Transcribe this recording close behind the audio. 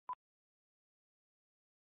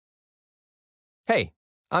Hey,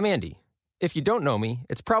 I'm Andy. If you don't know me,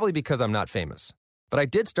 it's probably because I'm not famous. But I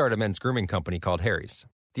did start a men's grooming company called Harry's.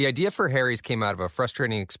 The idea for Harry's came out of a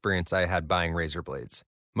frustrating experience I had buying razor blades.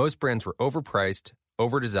 Most brands were overpriced,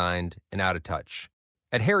 overdesigned, and out of touch.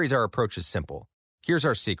 At Harry's, our approach is simple. Here's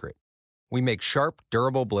our secret. We make sharp,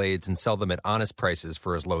 durable blades and sell them at honest prices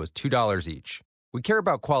for as low as $2 each. We care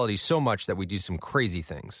about quality so much that we do some crazy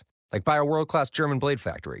things, like buy a world-class German blade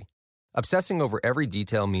factory. Obsessing over every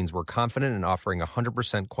detail means we're confident in offering a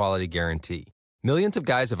 100% quality guarantee. Millions of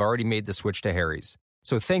guys have already made the switch to Harry's,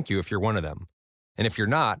 so thank you if you're one of them. And if you're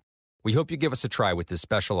not, we hope you give us a try with this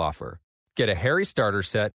special offer. Get a Harry starter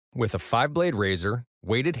set with a 5-blade razor,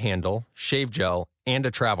 weighted handle, shave gel, and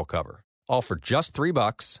a travel cover. All for just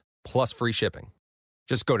 $3 plus free shipping.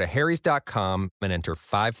 Just go to harrys.com and enter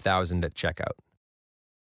 5000 at checkout.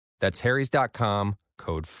 That's harrys.com,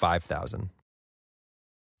 code 5000.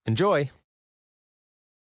 Enjoy.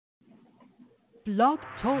 Blog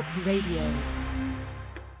Talk Radio.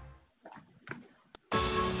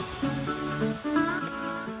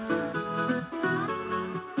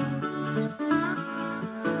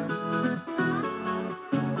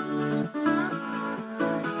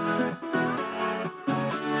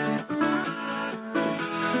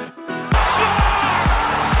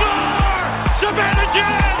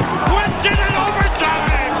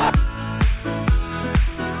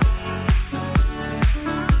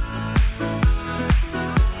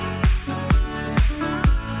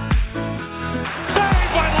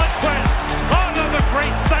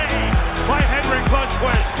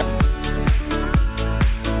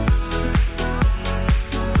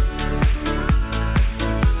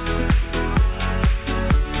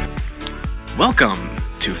 Welcome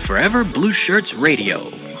to Forever Blue Shirts Radio.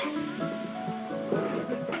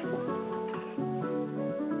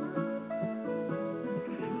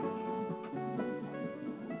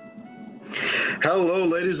 Hello,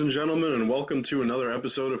 ladies and gentlemen, and welcome to another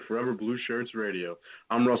episode of Forever Blue Shirts Radio.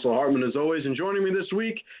 I'm Russell Hartman, as always, and joining me this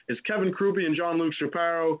week is Kevin Krupe and John-Luc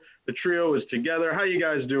Shapiro. The trio is together. How you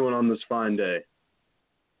guys doing on this fine day?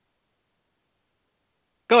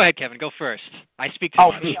 Go ahead, Kevin. Go first. I speak to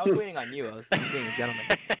me. I was waiting on you. I was being a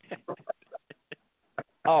gentleman.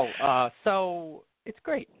 So it's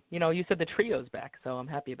great. You know, you said the trio's back, so I'm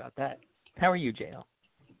happy about that. How are you, JL?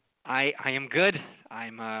 I am good.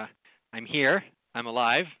 I'm here. I'm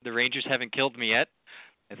alive. The Rangers haven't killed me yet.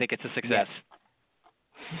 I think it's a success.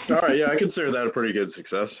 Yeah. All right. Yeah, I consider that a pretty good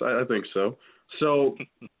success. I think so. So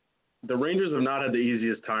the Rangers have not had the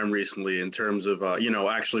easiest time recently in terms of,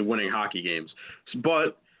 actually winning hockey games.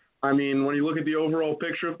 But, I mean, when you look at the overall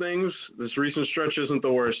picture of things, this recent stretch isn't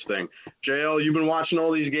the worst thing. JL, you've been watching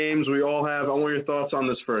all these games. We all have. I want your thoughts on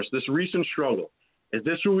this first. This recent struggle. Is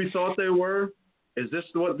this who we thought they were? Is this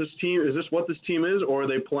what this team is, or are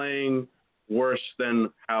they playing worse than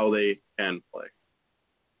how they can play?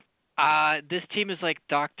 This team is like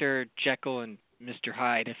Dr. Jekyll and Mr.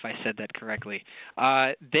 Hyde, if I said that correctly.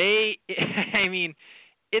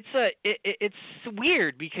 It's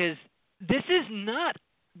weird because this is not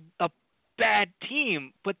a bad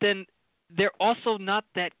team, but then they're also not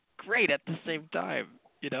that great at the same time.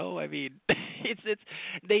 You know, I mean,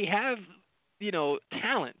 they have,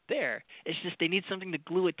 talent there. It's just they need something to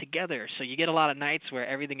glue it together. So you get a lot of nights where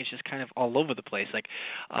everything is just kind of all over the place. Like,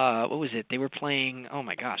 what was it? They were playing, oh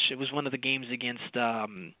my gosh, it was one of the games against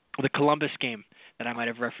the Columbus game that I might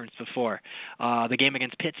have referenced before. The game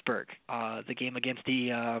against Pittsburgh. The game against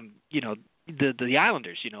the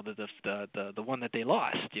Islanders, the one that they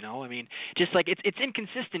lost, I mean, just like it's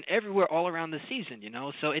inconsistent everywhere all around the season,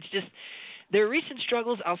 So it's just their recent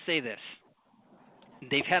struggles, I'll say this.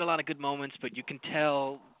 They've had a lot of good moments, but you can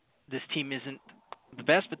tell this team isn't the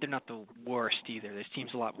best, but they're not the worst either. This team's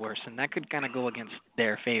a lot worse, and that could kind of go against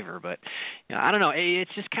their favor. But I don't know. It's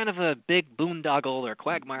just kind of a big boondoggle or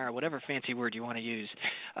quagmire, or whatever fancy word you want to use.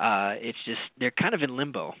 It's just they're kind of in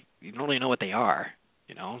limbo. You don't really know what they are.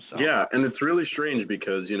 So. Yeah, and it's really strange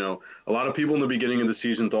because, a lot of people in the beginning of the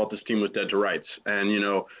season thought this team was dead to rights. And,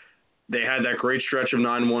 they had that great stretch of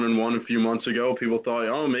 9-1-1 a few months ago. People thought,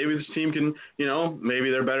 oh, maybe this team can,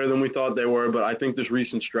 maybe they're better than we thought they were. But I think this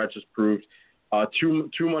recent stretch has proved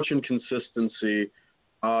too much inconsistency.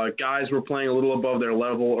 Guys were playing a little above their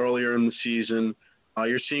level earlier in the season.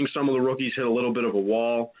 You're seeing some of the rookies hit a little bit of a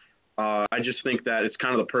wall. I just think that it's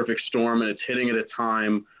kind of the perfect storm, and it's hitting at a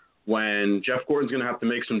time when Jeff Gorton's going to have to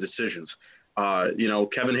make some decisions.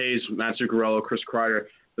 Kevin Hayes, Matt Zuccarello, Chris Kreider,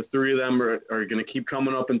 the three of them are going to keep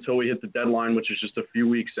coming up until we hit the deadline, which is just a few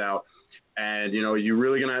weeks out. And, they're going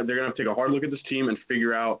to have to take a hard look at this team and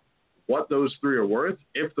figure out what those three are worth,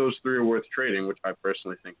 if those three are worth trading, which I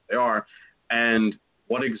personally think they are, and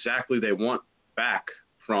what exactly they want back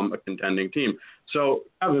from a contending team. So,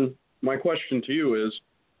 Evan, my question to you is,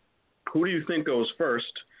 who do you think goes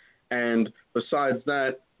first? And besides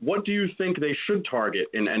that, what do you think they should target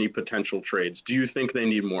in any potential trades? Do you think they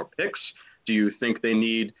need more picks? Do you think they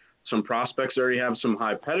need some prospects that already have some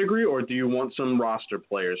high pedigree, or do you want some roster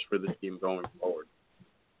players for the team going forward?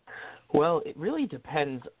 Well, it really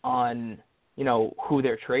depends on, who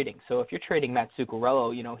they're trading. So if you're trading Matt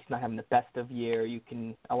Zuccarello, he's not having the best of year.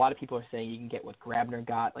 A lot of people are saying you can get what Grabner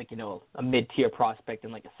got, a mid-tier prospect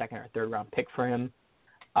and a second or third round pick for him.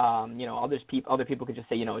 Other people could just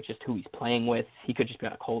say, it's just who he's playing with. He could just be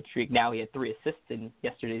on a cold streak. Now he had 3 assists in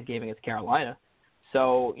yesterday's game against Carolina.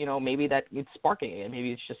 So, maybe that it's sparking it.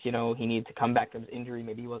 Maybe it's just, he needs to come back from his injury.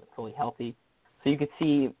 Maybe he wasn't fully healthy. So you could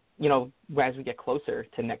see, as we get closer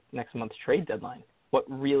to next month's trade deadline, what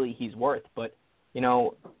really he's worth. But,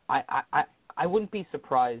 I wouldn't be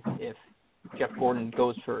surprised if Jeff Gordon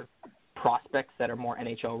goes for prospects that are more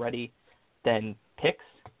NHL ready than picks.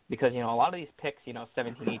 Because, a lot of these picks,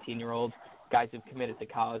 17, 18-year-olds, guys who've committed to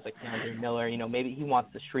college like Andrew Miller, maybe he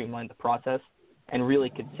wants to streamline the process and really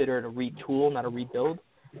consider it a retool, not a rebuild.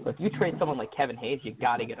 But if you trade someone like Kevin Hayes, you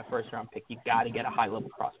got to get a first-round pick. You got to get a high-level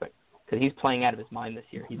prospect because he's playing out of his mind this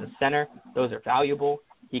year. He's a center. Those are valuable.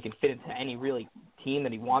 He can fit into any really team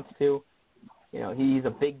that he wants to. He's a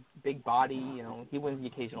big body. He wins the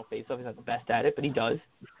occasional faceoff. He's not the best at it, but he does.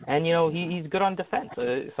 And, he's good on defense.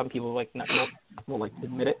 Some people won't like to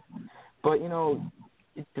admit it. But,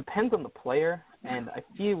 it depends on the player. And I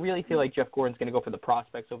really feel like Jeff Gordon's going to go for the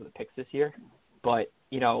prospects over the picks this year. But,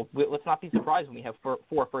 let's not be surprised when we have 4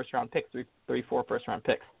 first-round picks, 4 first-round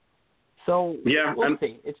picks. So we'll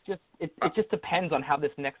see. It just depends on how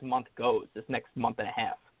this next month goes, this next month and a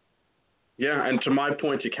half. Yeah, and to my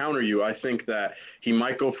point, to counter you, I think that he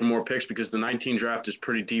might go for more picks because the 19 draft is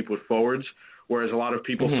pretty deep with forwards, whereas a lot of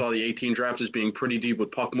people saw the 18 draft as being pretty deep with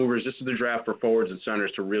puck movers. This is the draft for forwards and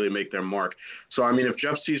centers to really make their mark. So, if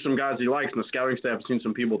Jeff sees some guys he likes and the scouting staff has seen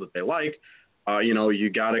some people that they like, you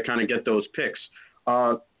got to kind of get those picks.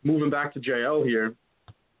 Moving back to JL here,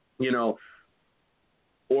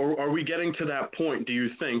 or are we getting to that point, do you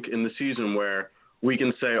think, in the season where we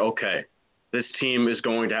can say, okay, this team is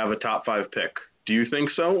going to have a top 5 pick? Do you think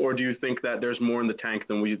so, or do you think that there's more in the tank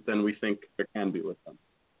than we think there can be with them?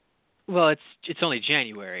 Well, it's only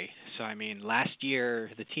January, so last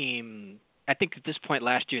year the team. I think at this point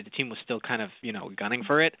last year the team was still kind of gunning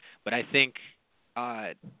for it, but I think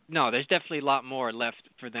no, there's definitely a lot more left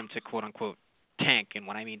for them to quote unquote tank, and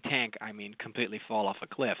when I mean tank, I mean completely fall off a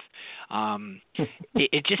cliff.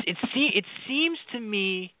 It seems to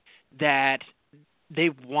me that they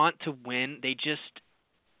want to win.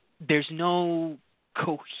 There's no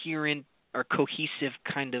coherent or cohesive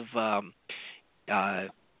kind of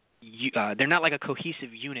they're not like a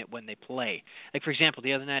cohesive unit when they play. Like, for example,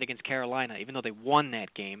 the other night against Carolina, even though they won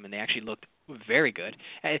that game and they actually looked very good,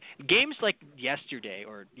 games like yesterday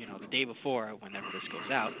or the day before, whenever this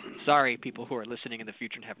goes out, sorry people who are listening in the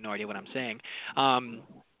future and have no idea what I'm saying,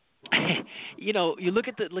 you look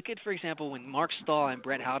at for example, when Mark Stahl and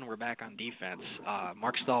Brett Howden were back on defense,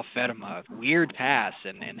 Mark Stahl fed him a weird pass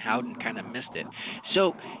and Howden kind of missed it.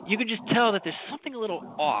 So you could just tell that there's something a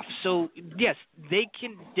little off. So yes, they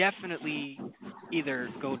can definitely either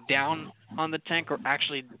go down on the tank or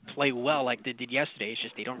actually play well like they did yesterday. It's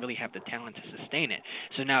just they don't really have the talent to sustain it.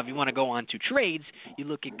 So now if you want to go on to trades, you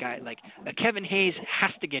look at guys like Kevin Hayes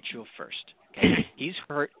has to get you a first. Okay? He's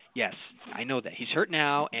hurt. Yes, I know that. He's hurt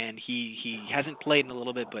now, and he hasn't played in a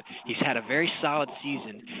little bit, but he's had a very solid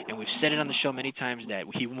season, and we've said it on the show many times that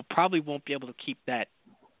he probably won't be able to keep that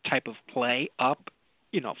type of play up,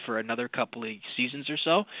 for another couple of seasons or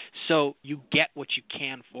so. So you get what you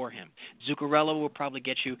can for him. Zuccarello will probably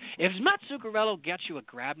get you. If Matt Zuccarello gets you a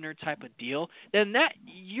Grabner type of deal, then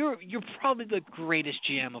you're probably the greatest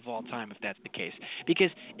GM of all time if that's the case.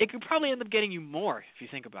 Because it could probably end up getting you more if you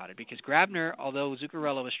think about it. Because Grabner, although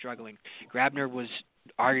Zuccarello was struggling, Grabner was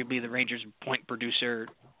arguably the Rangers' point producer,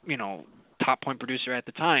 top point producer at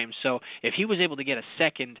the time. So if he was able to get a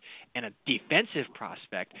second and a defensive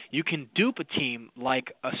prospect, you can dupe a team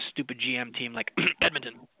like a stupid GM team like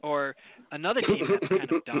Edmonton or another team that's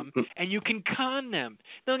kind of dumb, and you can con them.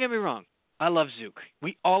 Don't get me wrong. I love Zook.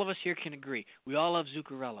 All of us here can agree. We all love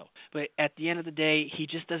Zuccarello. But at the end of the day, he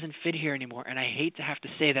just doesn't fit here anymore. And I hate to have to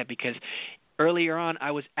say that because earlier on I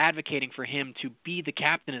was advocating for him to be the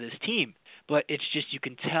captain of this team. But it's just you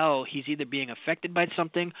can tell he's either being affected by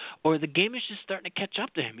something or the game is just starting to catch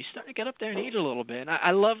up to him. He's starting to get up there in age a little bit. And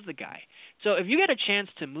I love the guy. So if you get a chance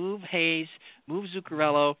to move Hayes, move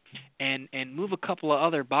Zuccarello, and move a couple of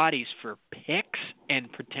other bodies for picks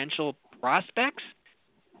and potential prospects,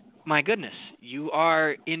 my goodness, you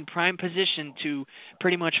are in prime position to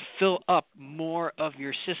pretty much fill up more of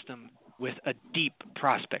your system with a deep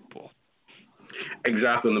prospect pool.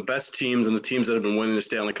 Exactly. And the best teams and the teams that have been winning the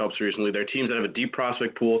Stanley Cups recently, they're teams that have a deep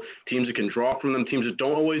prospect pool, teams that can draw from them, teams that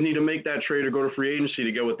don't always need to make that trade or go to free agency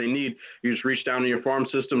to get what they need. You just reach down to your farm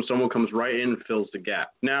system, someone comes right in and fills the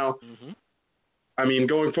gap. Now, I mean,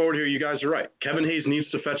 going forward here, you guys are right. Kevin Hayes needs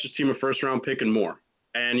to fetch his team a first-round pick and more.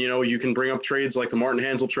 And, you know, you can bring up trades like the Martin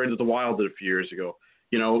Hansel trade that the Wild did a few years ago.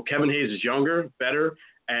 You know, Kevin Hayes is younger, better,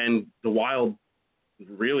 and the Wild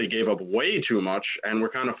really gave up way too much and were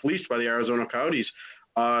kind of fleeced by the Arizona Coyotes.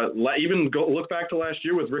 Look back to last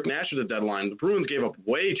year with Rick Nash at the deadline. The Bruins gave up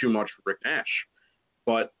way too much for Rick Nash.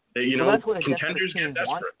 But, that's what contenders get desperate.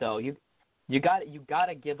 Wants, though. You got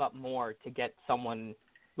to give up more to get someone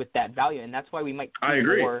with that value, and that's why we might see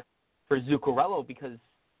more for Zuccarello because,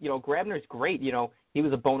 you know, Grabner's great. You know, he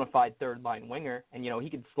was a bona fide third-line winger, and, you know, he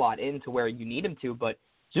could slot into where you need him to, but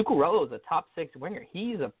Zuccarello is a top-6 winger.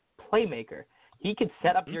 He's a playmaker. He could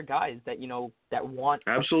set up your guys that, you know, that want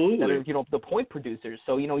absolutely that are, you know, the point producers.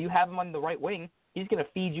 So, you know, you have him on the right wing, he's going to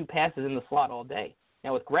feed you passes in the slot all day.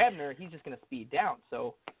 Now with Grabner, he's just going to speed down.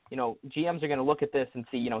 So, you know, GMs are going to look at this and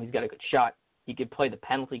see, you know, he's got a good shot. He could play the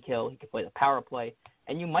penalty kill. He could play the power play.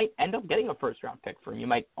 And you might end up getting a first-round pick for him. You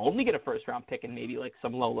might only get a first-round pick and maybe like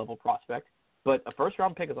some low-level prospect. But a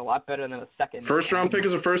first-round pick is a lot better than a second. First-round pick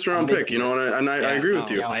is a first-round pick, you know, and I agree with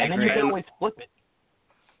you. You know, and then you can always flip it.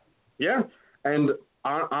 Yeah, and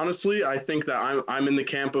honestly, I think that I'm in the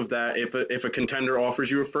camp of that if a contender offers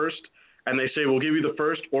you a first and they say we'll give you the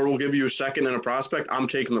first or we'll give you a second and a prospect, I'm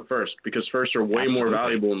taking the first because firsts are way more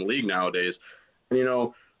valuable in the league nowadays. And, you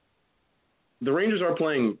know, the Rangers are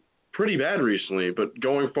playing pretty bad recently, but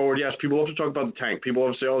going forward, yes, people love to talk about the tank. People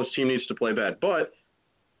love to say, oh, this team needs to play bad. But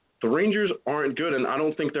the Rangers aren't good, and I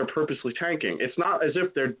don't think they're purposely tanking. It's not as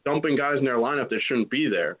if they're dumping guys in their lineup that shouldn't be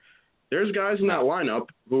there. There's guys in that lineup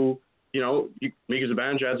who, you know, Mika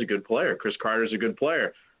Zibanejad's a good player. Chris Kreider's a good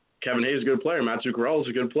player. Kevin Hayes is a good player. Matt Zuccarello is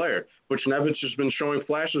a good player. Buchnevich has been showing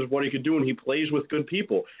flashes of what he could do, and he plays with good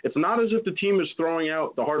people. It's not as if the team is throwing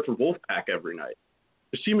out the Hartford Wolfpack every night.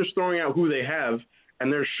 The team is throwing out who they have,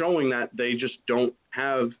 and they're showing that they just don't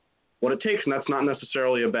have what it takes, and that's not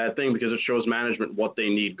necessarily a bad thing because it shows management what they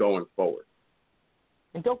need going forward.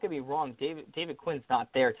 And don't get me wrong, David Quinn's not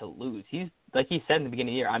there to lose. He's, like he said in the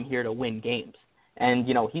beginning of the year, I'm here to win games. And,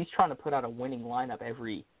 you know, he's trying to put out a winning lineup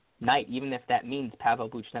every night, even if that means Pavel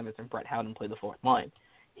Buchnevich and Brett Howden play the fourth line.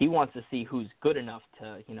 He wants to see who's good enough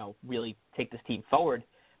to, you know, really take this team forward.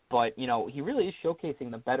 But, you know, he really is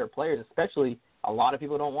showcasing the better players, especially a lot of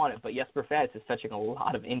people don't want it, but Jesper Fast is fetching a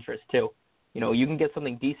lot of interest too. You know, you can get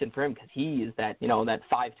something decent for him because he is that, you know, that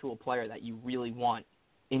 5-tool player that you really want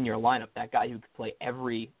in your lineup, that guy who can play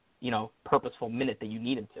every, you know, purposeful minute that you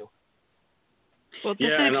need him to. Well, this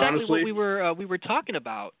is exactly what we were talking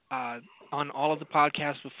about on all of the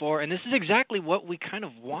podcasts before, and this is exactly what we kind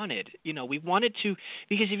of wanted. You know, we wanted to,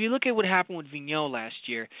 because if you look at what happened with Vigneault last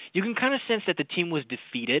year, you can kind of sense that the team was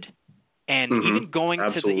defeated. And even going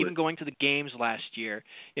to the games last year,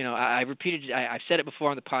 you know, I've said it before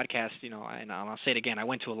on the podcast, you know, and I'll say it again. I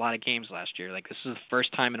went to a lot of games last year. Like, this is the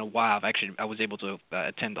first time in a while I was able to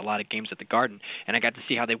attend a lot of games at the Garden, and I got to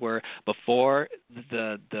see how they were before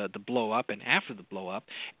the blow up and after the blow up.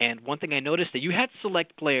 And one thing I noticed that you had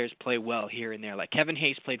select players play well here and there. Like Kevin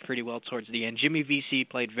Hayes played pretty well towards the end. Jimmy VC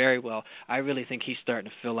played very well. I really think he's starting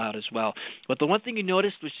to fill out as well. But the one thing you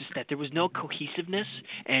noticed was just that there was no cohesiveness,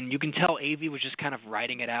 and you can tell Avey was just kind of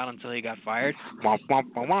writing it out until he got fired. But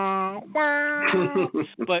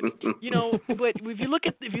you know, but if you look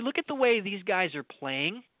at the way these guys are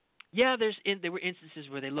playing, yeah, there were instances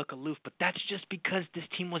where they look aloof, but that's just because this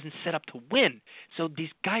team wasn't set up to win. So these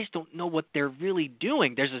guys don't know what they're really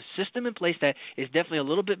doing. There's a system in place that is definitely a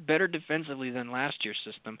little bit better defensively than last year's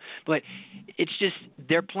system, but it's just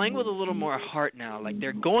they're playing with a little more heart now. Like,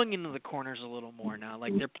 they're going into the corners a little more now.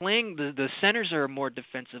 Like, they're playing the centers are more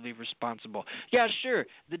defensively responsible. Yeah, sure,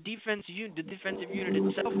 the defensive unit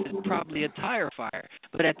itself is probably a tire fire,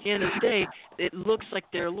 but at the end of the day, it looks like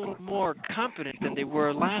they're a little more competent than they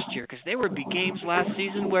were last year. Because there would be games last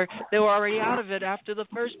season where they were already out of it after the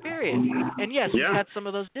first period. And yes, we've had some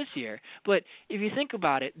of those this year. But if you think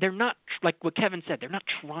about it, they're not, like what Kevin said, they're not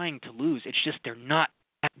trying to lose. It's just they're not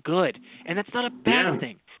that good. And that's not a bad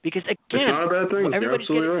thing. Because, again, it's not a bad thing. You're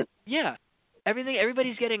absolutely right. Yeah.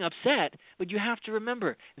 Everybody's getting upset, but you have to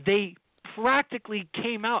remember, they practically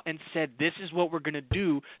came out and said, this is what we're going to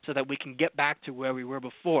do so that we can get back to where we were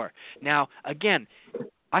before. Now, again,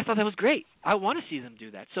 I thought that was great. I want to see them do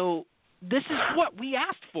that. So this is what we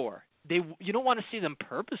asked for. you don't want to see them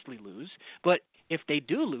purposely lose, but if they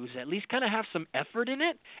do lose, at least kind of have some effort in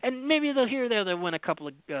it, and maybe they'll win a couple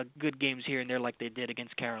of good games here and there like they did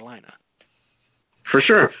against Carolina. For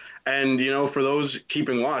sure. And, for those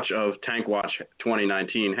keeping watch of Tank Watch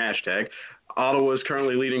 2019 hashtag, Ottawa is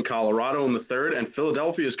currently leading Colorado in the third, and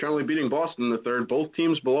Philadelphia is currently beating Boston in the third. Both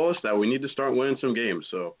teams below us that we need to start winning some games.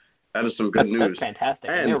 So that is some good news. That's fantastic.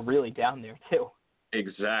 And they're really down there, too.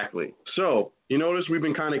 Exactly. So you notice we've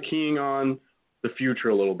been kind of keying on the future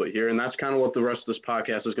a little bit here, and that's kind of what the rest of this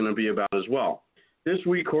podcast is going to be about as well. This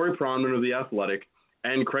week, Corey Pronman of The Athletic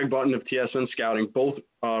and Craig Button of TSN Scouting both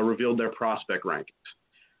revealed their prospect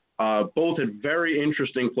rankings. Both at very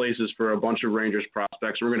interesting places for a bunch of Rangers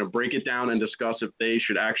prospects. We're going to break it down and discuss if they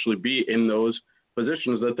should actually be in those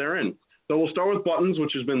positions that they're in. So we'll start with Button's,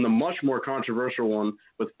 which has been the much more controversial one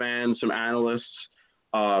with fans, some analysts,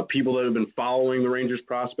 people that have been following the Rangers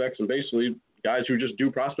prospects, and basically guys who just do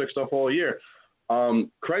prospect stuff all year.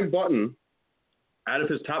 Craig Button, out of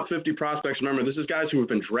his top 50 prospects, remember, this is guys who have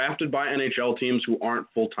been drafted by NHL teams who aren't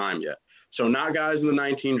full-time yet. So not guys in the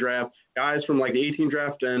 19 draft, guys from like the 18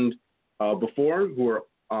 draft and before who are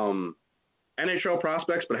NHL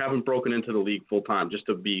prospects but haven't broken into the league full-time, just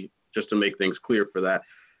to make things clear for that.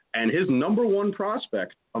 And his number one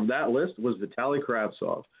prospect of that list was Vitaly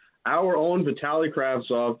Kravtsov. Our own Vitaly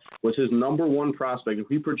Kravtsov was his number one prospect, who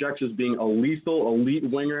he projects as being a lethal elite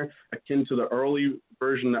winger akin to the early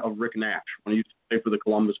version of Rick Nash when he used to play for the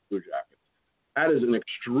Columbus Blue Jackets. That is an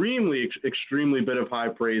extremely bit of high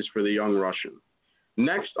praise for the young Russian.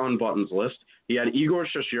 Next on Button's list, he had Igor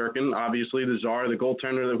Shesterkin, obviously the czar, the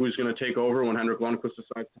goaltender who's going to take over when Henrik Lundqvist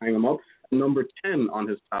decides to hang him up, number 10 on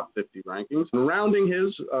his top 50 rankings. And rounding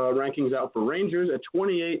his rankings out for Rangers, at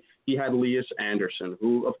 28, he had Lias Andersson,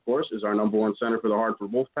 who, of course, is our number one center for the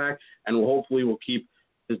Hartford Wolfpack, and will keep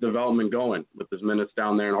his development going with his minutes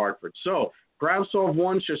down there in Hartford. So, Kravtsov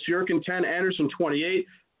 1, Shesterkin 10, Andersson 28.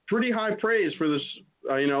 Pretty high praise for this,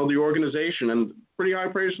 the organization, and pretty high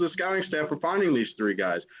praise for the scouting staff for finding these three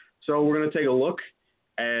guys. So we're going to take a look,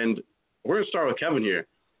 and we're going to start with Kevin here.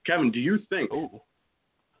 Kevin, do you think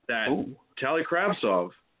that Vitaly Kravtsov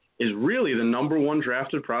is really the number one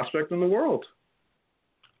drafted prospect in the world?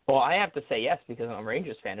 Well, I have to say yes because I'm a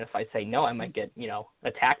Rangers fan. If I say no, I might get,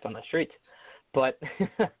 attacked on the streets. But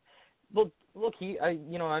look, I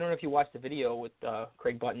don't know if you watched the video with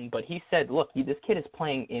Craig Button, but he said, this kid is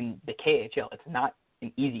playing in the KHL. It's not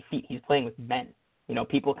an easy feat. He's playing with men.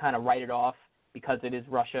 People kind of write it off because it is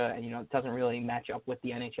Russia and, it doesn't really match up with the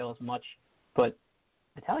NHL as much. But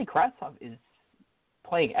Vitaly Kravtsov is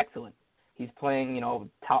playing excellent. He's playing,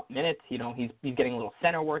 top minutes. He's getting a little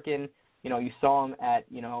center work in. You saw him at,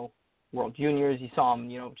 World Juniors. You saw him,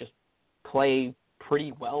 just play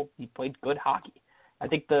pretty well. He played good hockey. I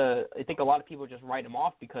think a lot of people just write him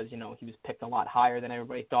off because, he was picked a lot higher than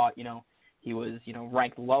everybody thought. He was,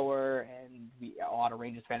 ranked lower, and a lot of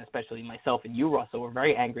Rangers fans, especially myself and you, Russell, were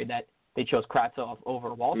very angry that they chose Kravtsov over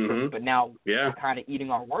Wahlstrom. Mm-hmm. But now we're kind of eating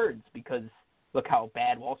our words because look how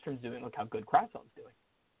bad Wahlstrom's doing, look how good Kravtsov's doing.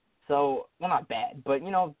 So, well, not bad, but,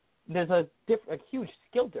 there's a huge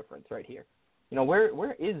skill difference right here.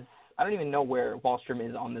 Where is – I don't even know where Wahlstrom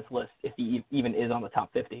is on this list, if he even is on the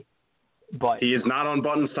top 50. But he is not on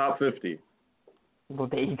Button's top 50. Well,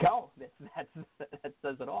 there you go. That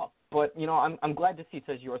says it all. But, I'm glad to see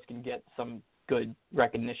Shesterkin get some good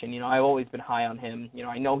recognition. I've always been high on him.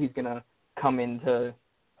 I know he's going to come into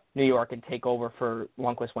New York and take over for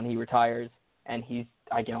Lundqvist when he retires. And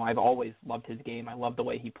I've always loved his game. I love the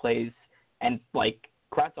way he plays. And, like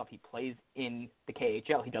Kravtsov, he plays in the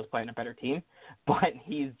KHL. He does play on a better team. But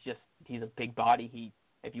he's a big body.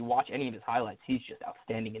 If you watch any of his highlights, he's just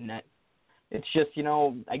outstanding in net. It's just,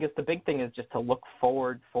 I guess the big thing is just to look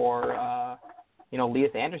forward for,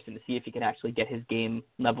 Lias Andersson to see if he can actually get his game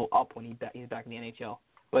level up when he's back in the NHL.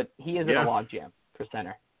 But he is in a logjam for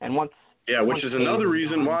center. And which is another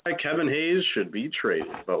reason why Kevin Hayes should be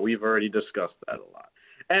traded. But we've already discussed that a lot.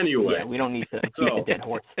 Anyway. Yeah, we don't need to beat a dead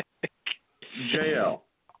horse. JL.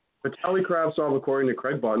 Vitaly Kravtsov, according to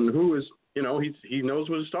Craig Button, who is, he knows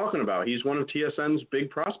what he's talking about. He's one of TSN's big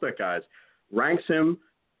prospect guys. Ranks him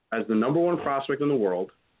as the number one prospect in the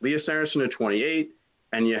world, Lias Andersson at 28,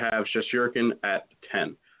 and you have Shesterkin at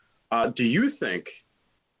 10. Do you think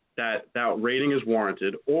that rating is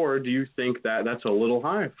warranted, or do you think that that's a little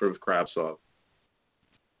high for Kravtsov?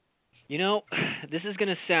 This is going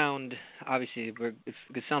to sound, obviously,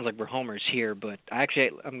 it sounds like we're homers here, but I'm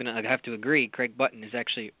going to have to agree. Craig Button is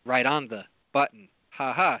actually right on the button.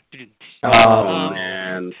 Ha ha.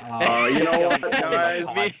 Man. You know what, guys?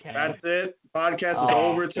 That's it. Podcast is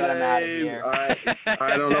over today.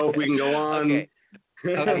 I don't know if we can go on. Okay.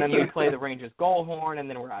 And then you play the Rangers goal horn, and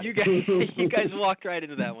then we're out. You guys walked right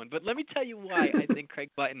into that one. But let me tell you why I think Craig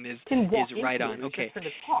Button is right on. Okay.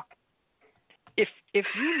 If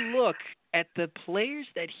you look at the players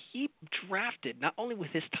that he drafted, not only with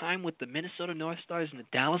his time with the Minnesota North Stars and the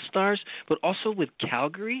Dallas Stars, but also with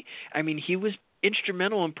Calgary, I mean, he was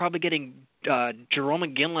instrumental in probably getting Jarome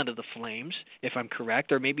Iginla to the Flames, if I'm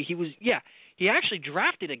correct, or maybe he actually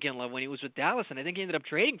drafted Iginla when he was with Dallas, and I think he ended up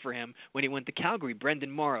trading for him when he went to Calgary. Brendan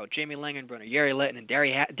Morrow, Jamie Langenbrunner, Jere Lehtinen,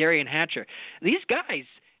 and Darian Hatcher. These guys,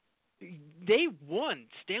 they won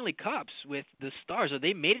Stanley Cups with the Stars, or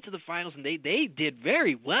they made it to the finals, and they did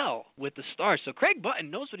very well with the Stars. So Craig Button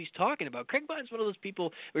knows what he's talking about. Craig Button's one of those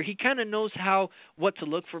people where he kind of knows what to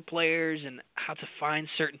look for players and how to find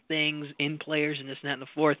certain things in players and this and that and the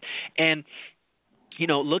fourth. And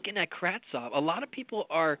looking at Kravtsov, a lot of people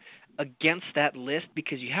are against that list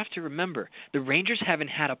because you have to remember the Rangers haven't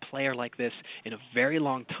had a player like this in a very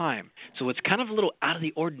long time. So it's kind of a little out of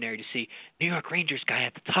the ordinary to see New York Rangers guy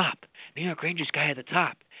at the top. So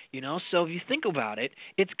if you think about it,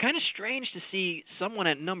 it's kind of strange to see someone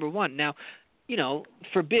at number one. Now,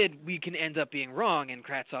 forbid we can end up being wrong and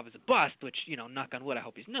Kravtsov is a bust, which, knock on wood, I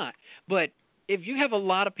hope he's not. But if you have a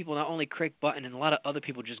lot of people, not only Craig Button and a lot of other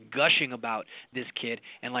people just gushing about this kid,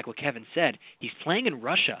 and like what Kevin said, he's playing in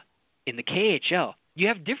Russia in the KHL. You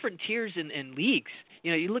have different tiers in leagues.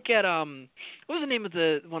 You look at what was the name of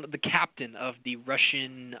the captain of the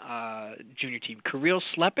Russian junior team? Kirill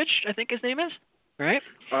Slepich, I think his name is. Right?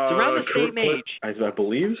 It's around the same age. I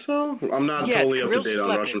believe so. I'm not totally up to date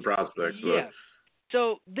on Russian prospects. But. Yeah.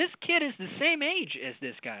 So this kid is the same age as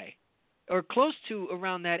this guy, or close to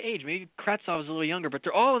around that age. Maybe Kravtsov is a little younger, but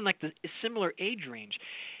they're all in like the similar age range.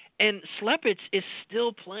 And Slepich is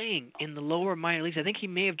still playing in the lower minor leagues. I think he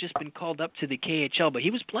may have just been called up to the KHL, but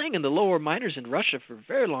he was playing in the lower minors in Russia for a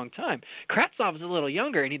very long time. Kravtsov is a little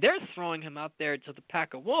younger, and they're throwing him out there to the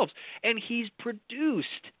pack of wolves, and he's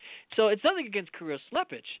produced. So it's nothing against Kirill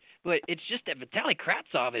Slepich, but it's just that Vitaly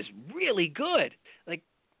Kravtsov is really good.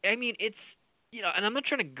 It's and I'm not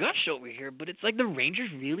trying to gush over here, but it's like the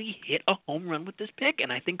Rangers really hit a home run with this pick,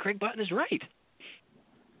 and I think Craig Button is right.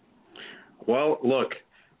 Well, look,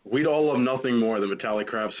 we'd all love nothing more than Vitaly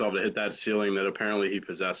Kravtsov to hit that ceiling that apparently he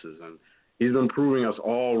possesses, and he's been proving us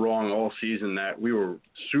all wrong all season that we were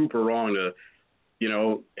super wrong to,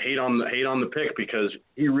 hate on the pick because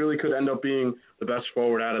he really could end up being the best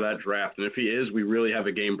forward out of that draft, and if he is, we really have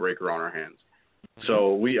a game breaker on our hands.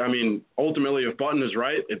 So ultimately, if Button is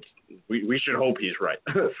right, we should hope he's right,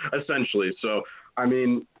 essentially. So,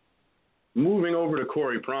 moving over to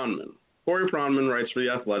Corey Pronman. Corey Pronman writes for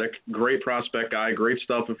The Athletic. Great prospect guy, great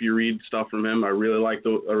stuff if you read stuff from him. I really like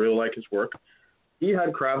his work. He had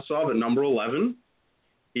Kravtsov at number 11.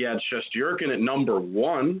 He had Shesterkin at number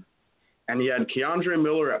 1, and he had Keandre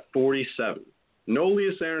Miller at 47. No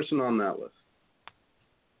Elias Anderson on that list.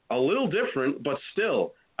 A little different, but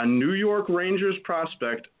still a New York Rangers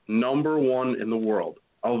prospect, number 1 in the world.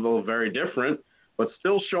 Although very different, but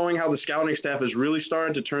still showing how the scouting staff has really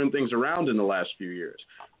started to turn things around in the last few years.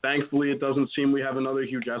 Thankfully, it doesn't seem we have another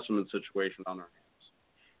Hugh Jesselman situation on our hands.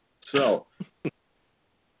 So,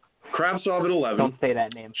 Kravtsov at 11. Don't say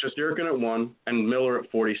that name. Shesterkin at 1, and Miller at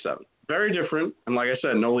 47. Very different, and like I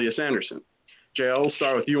said, no Elias Anderson. Jay, I'll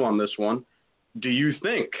start with you on this one. Do you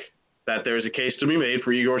think that there's a case to be made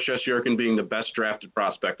for Igor Shesterkin being the best drafted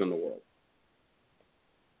prospect in the world?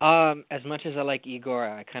 As much as I like Igor,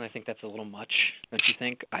 I kind of think that's a little much, don't you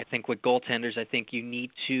think? I think with goaltenders, I think you need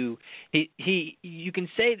to you can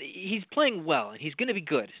say that he's playing well, and he's going to be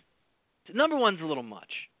good. Number 1's a little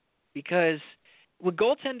much, because with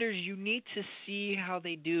goaltenders, you need to see how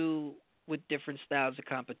they do with different styles of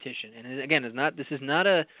competition. And again, this is not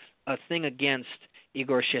a thing against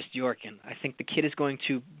Igor Shesterkin. I think the kid is going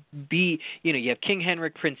to be, you have King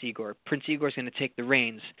Henrik, Prince Igor. Prince Igor is going to take the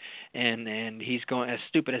reins, and he's going, as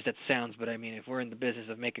stupid as that sounds, but if we're in the business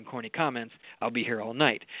of making corny comments, I'll be here all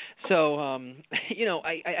night. So,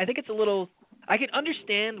 I think it's a little, I can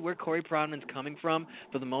understand where Corey Pronman's coming from.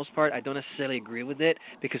 For the most part, I don't necessarily agree with it,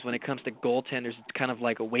 because when it comes to goaltenders, it's kind of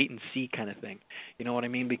like a wait and see kind of thing. You know what I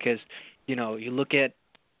mean? Because, you look at,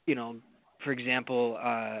 for example,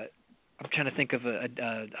 I'm trying to think of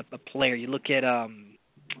a player. You look at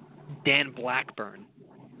Dan Blackburn.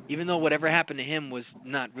 Even though whatever happened to him was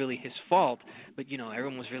not really his fault, but,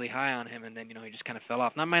 everyone was really high on him, and then, he just kind of fell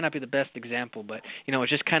off. That might not be the best example, but, it's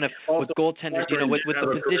just kind of with goaltenders, with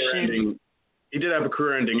the position. He did have a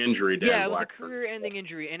career-ending injury, Dan Yeah, it was Blackburn. a career-ending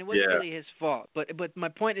injury, and it wasn't really his fault. But my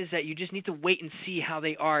point is that you just need to wait and see how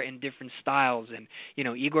they are in different styles. And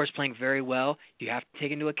Igor's playing very well. You have to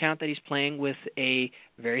take into account that he's playing with a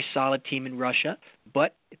very solid team in Russia.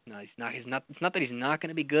 But it's not that he's not going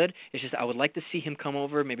to be good. It's just I would like to see him come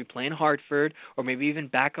over, maybe play in Hartford, or maybe even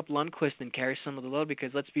back up Lundqvist and carry some of the load.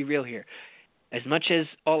 Because let's be real here. As much as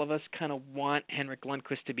all of us kind of want Henrik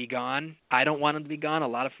Lundqvist to be gone, I don't want him to be gone. A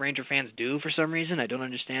lot of Ranger fans do for some reason. I don't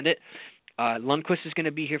understand it. Lundqvist is going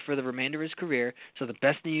to be here for the remainder of his career, so the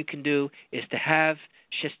best thing you can do is to have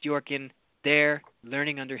Shesterkin there,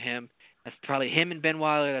 learning under him. That's probably him and Ben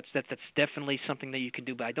Weiler. That's definitely something that you can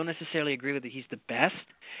do, but I don't necessarily agree with that he's the best.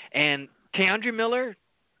 And Keandre Miller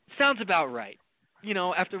sounds about right.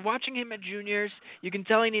 After watching him at juniors, you can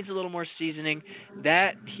tell he needs a little more seasoning.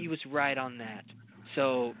 That he was right on that.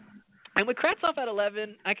 So, and with Kravtsov at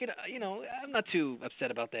 11, I'm not too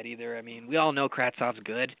upset about that either. I mean, we all know Kravtsov's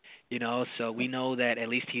good, so we know that at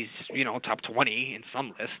least he's, top 20 in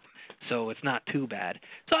some list. So it's not too bad.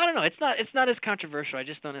 So I don't know. It's not as controversial. I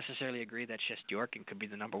just don't necessarily agree that Shesterkin could be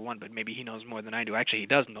the number one, but maybe he knows more than I do. Actually, he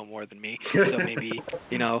does know more than me. So maybe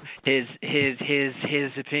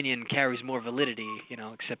his opinion carries more validity.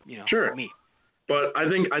 Except Sure. me. But I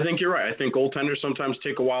think you're right. I think goaltenders sometimes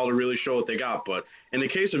take a while to really show what they got. But in the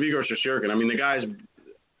case of Igor Shesterkin, I mean, the guy's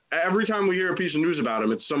every time we hear a piece of news about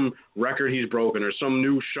him, it's some record he's broken or some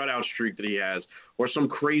new shutout streak that he has or some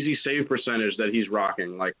crazy save percentage that he's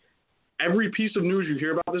rocking. Like, every piece of news you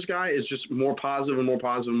hear about this guy is just more positive and more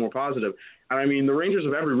positive and more positive. And, I mean, the Rangers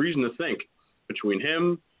have every reason to think between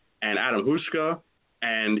him and Adam Huska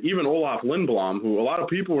and even Olaf Lindblom, who a lot of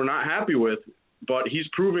people were not happy with, but he's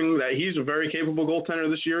proving that he's a very capable goaltender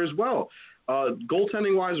this year as well.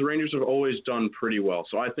 Goaltending-wise, the Rangers have always done pretty well.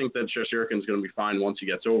 So I think that Shesterkin is going to be fine once he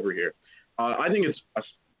gets over here. I think it's a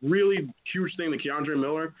really huge thing that Keandre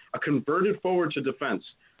Miller, a converted forward to defense,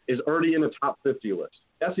 is already in the top 50 list.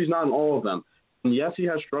 Yes, he's not in all of them. And yes, he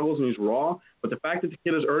has struggles and he's raw, but the fact that the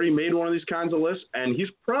kid has already made one of these kinds of lists, and he's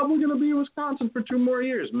probably going to be in Wisconsin for 2 more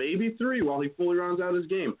years, maybe 3 while he fully rounds out his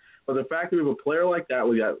game. But the fact that we have a player like that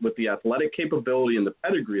with the athletic capability and the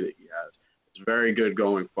pedigree that he has is very good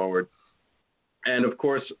going forward. And, of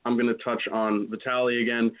course, I'm going to touch on Vitaly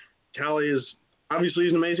again. Vitaly is obviously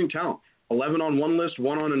he's an amazing talent. 11 on one list,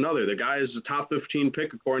 1 on another. The guy is a top 15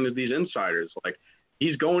 pick according to these insiders. Like,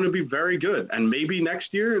 he's going to be very good. And maybe next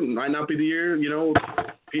year might not be the year,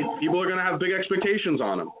 people are going to have big expectations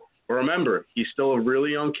on him. But remember, he's still a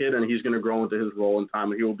really young kid, and he's going to grow into his role in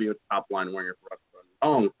time, and he will be a top-line winger for us for a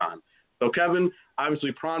long time. So, Kevin,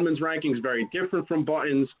 obviously Pronman's ranking is very different from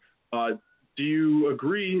Button's. Do you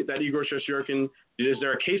agree that Igor Shesterkin, is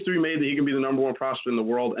there a case to be made that he can be the number 1 prospect in the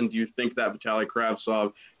world? And do you think that Vitaly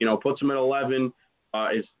Kravtsov, puts him at 11?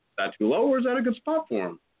 Is that too low, or is that a good spot for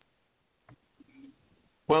him?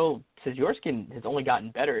 Well, Shesterkin has only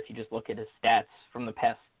gotten better if you just look at his stats from the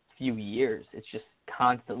past few years. It's just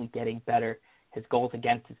constantly getting better. His goals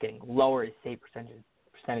against is getting lower. His save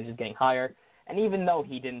percentage is getting higher. And even though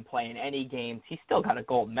he didn't play in any games, he still got a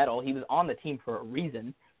gold medal. He was on the team for a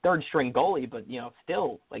reason. Third-string goalie, but,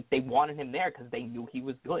 still, they wanted him there because they knew he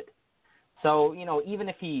was good. So, even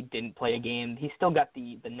if he didn't play a game, he still got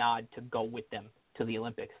the nod to go with them to the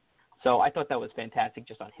Olympics. So I thought that was fantastic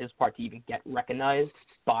just on his part to even get recognized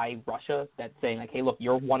by Russia, that's saying, like, hey, look,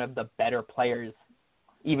 you're one of the better players,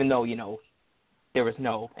 even though, there was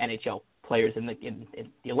no NHL players in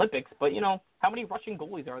the Olympics. But, how many Russian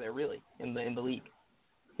goalies are there really in the league?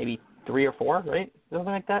 Maybe 3 or 4, right? Something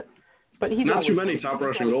like that. But he's not too many top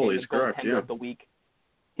Russian goalies, correct? Yeah. Of the week.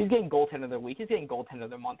 He's getting goaltender of the week. He's getting goaltender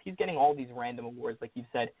of the month. He's getting all these random awards, like you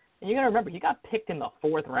said. And you got to remember, he got picked in the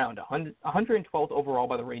 4th round, 112th overall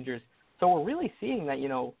by the Rangers. So we're really seeing that,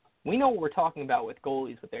 we know what we're talking about with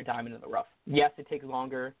goalies with their diamond in the rough. Yes, it takes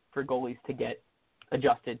longer for goalies to get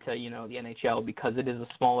adjusted to, the NHL because it is a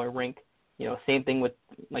smaller rink. Same thing with,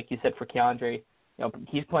 like you said, for Keandre.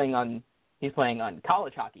 He's playing on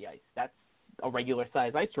college hockey ice. That's a regular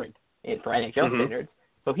size ice rink for NHL standards.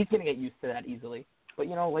 So he's going to get used to that easily. But,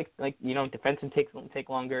 defensemen take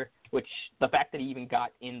longer, which the fact that he even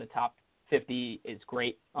got in the top 50 is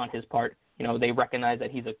great on his part. They recognize that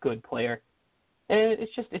he's a good player. And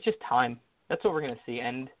it's just time. That's what we're going to see.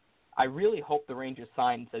 And I really hope the Rangers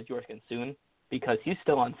sign Shesterkin soon because he's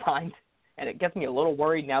still unsigned. And it gets me a little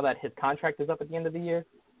worried now that his contract is up at the end of the year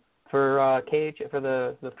for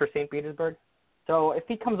for St. Petersburg. So if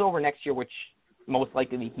he comes over next year, which most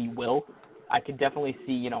likely he will, I could definitely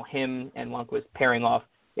see, him and Lundqvist pairing off.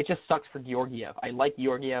 It just sucks for Georgiev. I like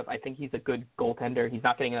Georgiev. I think he's a good goaltender. He's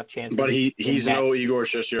not getting enough chances. But he's no Igor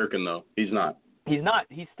Shesterkin, though. He's not. He's not.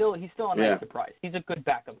 He's still a nice surprise. He's a good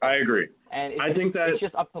backup player. I agree. And I think that it's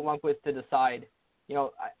just up to Lundqvist to decide. You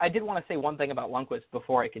know, I did want to say one thing about Lundqvist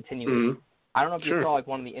before I continue. Mm-hmm. I don't know if you saw like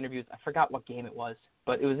one of the interviews. I forgot what game it was,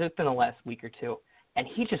 but it was within the last week or two, and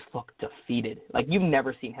he just looked defeated. Like you've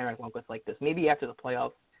never seen Henrik Lundqvist like this. Maybe after the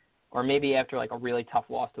playoffs, or maybe after like a really tough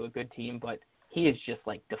loss to a good team, but he is just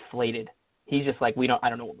like deflated. He's just like I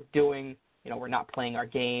don't know what we're doing. You know, we're not playing our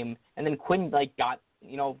game. And then Quinn like got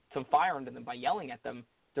some fire under them by yelling at them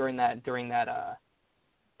during that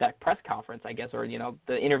press conference, I guess, or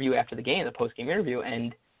the interview after the game, the post game interview,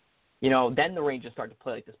 and then the Rangers started to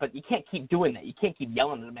play like this. But you can't keep doing that. You can't keep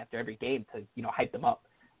yelling at them after every game to hype them up.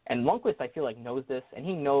 And Lundqvist, I feel like, knows this, and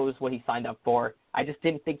he knows what he signed up for. I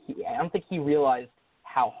don't think he realized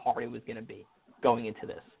how hard it was going to be going into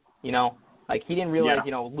this. Like he didn't realize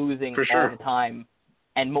losing all the time,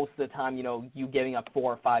 and most of the time you giving up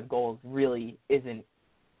 4 or 5 goals really isn't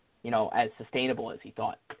as sustainable as he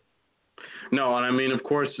thought. No, and I mean, of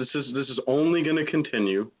course, this is only going to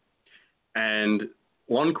continue, and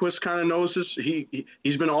Lundqvist kind of knows this.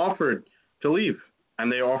 He's been offered to leave,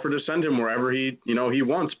 and they offered to send him wherever he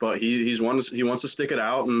wants, but he wants to stick it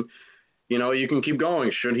out, and you can keep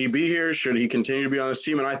going. Should he be here? Should he continue to be on this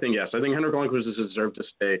team? And I think yes. I think Henrik Lundqvist deserves to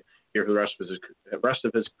stay here for the rest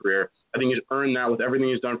of his career. I think he's earned that with everything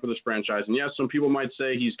he's done for this franchise. And yes, some people might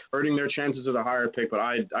say he's hurting their chances at a higher pick, but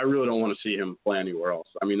I really don't want to see him play anywhere else.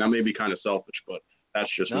 I mean, that may be kind of selfish, but that's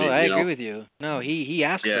just me. No, I agree with you. No, he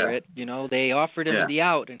asked for it. They offered him the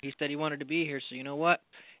out, and he said he wanted to be here. So you know what?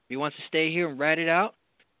 If he wants to stay here and ride it out,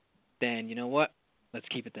 then you know what? Let's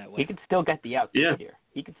keep it that way. He could still get the out here.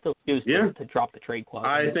 He could still choose to drop the trade clause.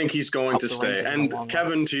 I think he's going to stay. And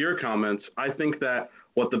Kevin, to your comments, I think that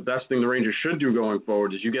what the best thing the Rangers should do going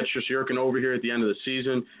forward is you get Shesterkin over here at the end of the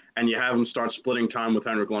season, and you have him start splitting time with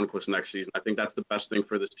Henrik Lundqvist next season. I think that's the best thing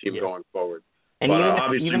for this team going forward. And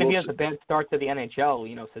but, even if he has a bad start to the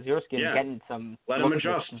NHL, Shesterkin getting some let him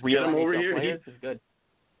adjust. Real get him over NHL here. Is good.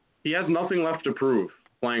 He has nothing left to prove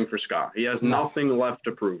playing for Scott. He has nothing left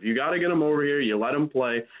to prove. You got to get him over here. You let him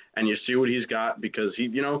play, and you see what he's got because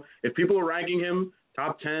he, if people are ranking him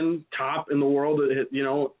top 10, top in the world,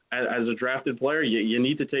 as a drafted player, you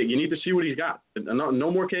need to see what he's got.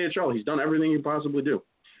 No more KHL. He's done everything he can possibly do.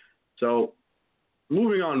 So,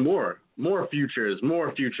 moving on, more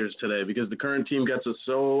futures today because the current team gets us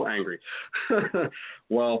so angry.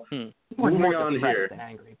 Well, moving on here. Than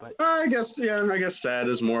angry, but I guess sad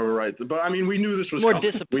is more of a right. But I mean, we knew this was more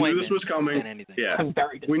coming. Disappointment we knew this was coming. Than anything. Yeah,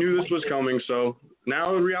 we knew this was coming. So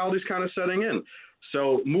now reality's kind of setting in.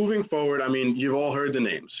 So moving forward, I mean, you've all heard the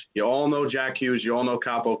names. You all know Jack Hughes. You all know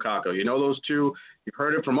Kaapo Kakko. You know those two. You've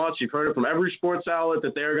heard it from us. You've heard it from every sports outlet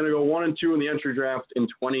that they're going to go 1 and 2 in the entry draft in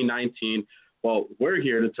 2019. Well, we're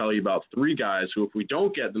here to tell you about 3 guys who, if we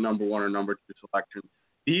don't get the number 1 or number 2 selection,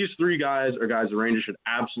 these 3 guys are guys the Rangers should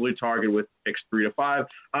absolutely target with picks 3 to 5.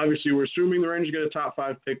 Obviously, we're assuming the Rangers get a top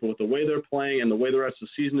 5 pick, but with the way they're playing and the way the rest of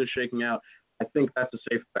the season is shaking out, I think that's a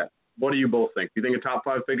safe bet. What do you both think? Do you think a top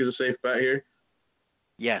 5 pick is a safe bet here?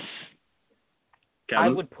 Yes. Kevin? I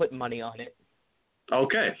would put money on it.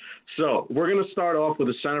 Okay, so we're going to start off with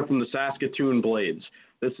a center from the Saskatoon Blades.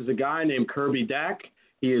 This is a guy named Kirby Dach.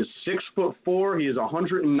 He is 6'4". He is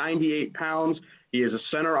 198 pounds. He is a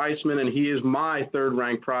center iceman, and he is my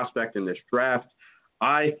third-ranked prospect in this draft.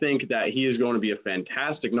 I think that he is going to be a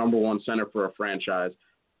fantastic number 1 center for a franchise.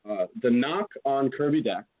 The knock on Kirby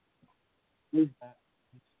Dach is that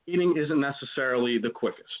his skating isn't necessarily the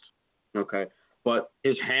quickest, okay? But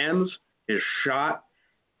his hands, his shot,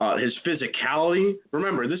 his physicality.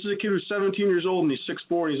 Remember, this is a kid who's 17 years old, and he's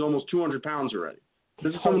 6'4", and he's almost 200 pounds already.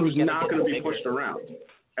 This is someone who's not going to be pushed around.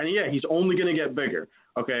 And, he's only going to get bigger,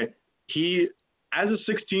 okay? He, as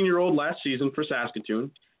a 16-year-old last season for Saskatoon,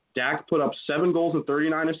 Dach put up 7 goals and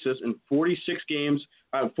 39 assists in 46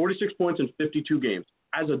 points in 52 games.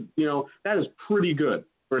 That is pretty good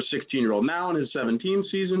for a 16-year-old. Now in his 17th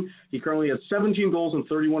season, he currently has 17 goals and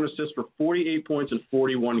 31 assists for 48 points in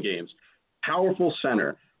 41 games. Powerful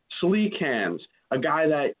center, sleek hands, a guy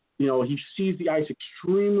that, he sees the ice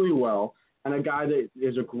extremely well, and a guy that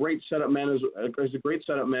is a great setup man,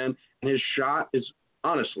 and his shot is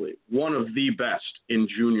honestly one of the best in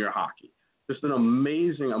junior hockey. Just an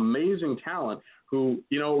amazing, amazing talent who,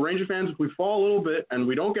 Ranger fans, if we fall a little bit and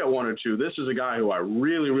we don't get 1 or 2, this is a guy who I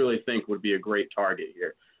really, really think would be a great target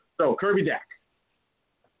here. So, Kirby Dach.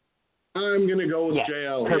 I'm going to go with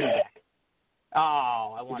JL. Kirby Dach.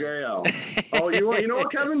 Oh, I want JL. Oh, you know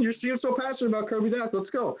what, Kevin? You seem so passionate about Kirby Dach. Let's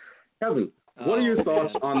go. Kevin, what are your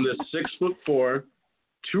thoughts on this 6'4",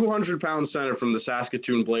 200-pound center from the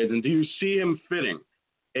Saskatoon Blades, and do you see him fitting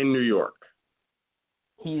in New York?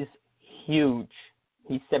 He's huge.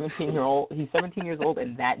 He's 17 years old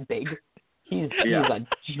and that big. He's a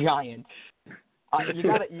giant.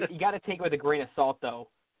 You gotta take it with a grain of salt though.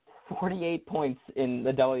 48 points in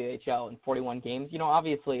the WHL in 41 games. You know,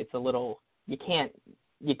 obviously it's a little. You can't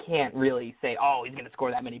really say, oh, he's gonna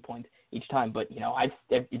score that many points each time. But you know,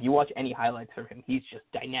 if you watch any highlights of him, he's just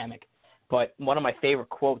dynamic. But one of my favorite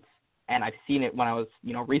quotes, and I've seen it when I was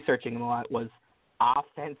researching him a lot, was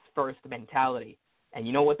offense first mentality. And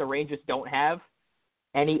you know what the Rangers don't have?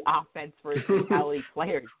 Any offense first mentality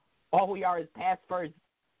players. All we are is pass first.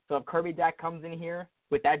 So if Kirby Dach comes in here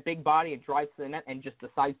with that big body and drives to the net and just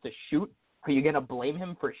decides to shoot, are you going to blame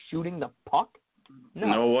him for shooting the puck?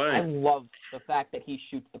 No way. I love the fact that he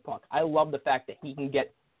shoots the puck. I love the fact that he can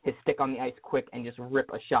get his stick on the ice quick and just rip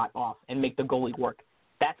a shot off and make the goalie work.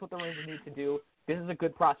 That's what the Rangers need to do. This is a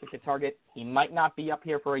good prospect to target. He might not be up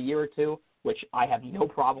here for a year or two, which I have no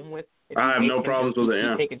problem with. I have no problems with it,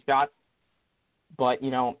 yeah. Taking shots. But,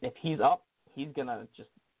 if he's up, he's going to just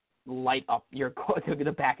light up your to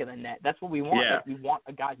the back of the net. That's what we want. Yeah. We want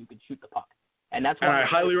a guy who can shoot the puck. And that's why I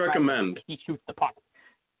highly recommend he shoots the puck.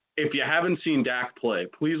 If you haven't seen Dach play,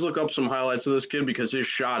 please look up some highlights of this kid because his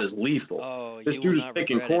shot is lethal. Oh, this dude is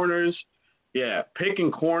picking corners. Yeah,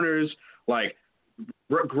 picking corners, like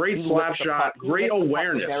great slap shot, great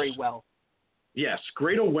awareness. Very well. Yes,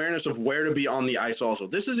 great awareness of where to be on the ice also.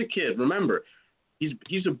 This is a kid, remember,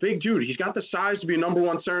 he's a big dude. He's got the size to be a number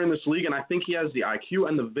one center in this league, and I think he has the IQ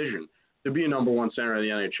and the vision to be a number one center in the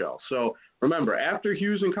NHL. So remember, after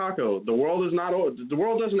Hughes and Kakko, the world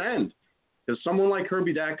doesn't end. Because someone like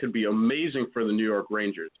Kirby Dach could be amazing for the New York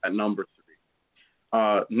Rangers at number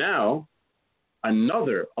 3. Now,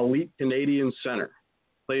 another elite Canadian center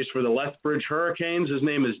plays for the Lethbridge Hurricanes. His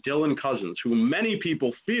name is Dylan Cozens, who many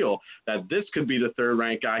people feel that this could be the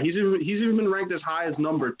third-ranked guy. He's even been ranked as high as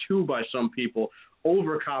number 2 by some people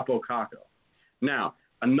over Kaapo Kakko. Now,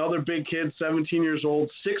 another big kid, 17 years old,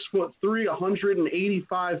 6'3",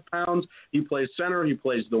 185 pounds. He plays center. He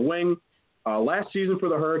plays the wing. Last season for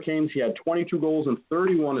the Hurricanes, he had 22 goals and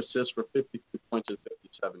 31 assists for 52 points in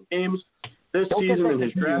 57 games. This season in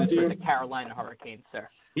his draft year, the Carolina Hurricanes, sir.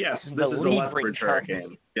 Yes, this is the Lethbridge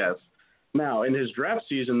Hurricanes. Yes. Now, in his draft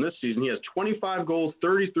season this season, he has 25 goals,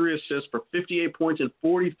 33 assists for 58 points in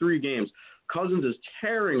 43 games. Cozens is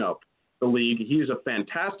tearing up the league. He's a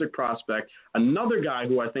fantastic prospect. Another guy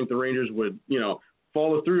who I think the Rangers would,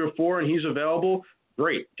 fall to 3 or 4, and he's available.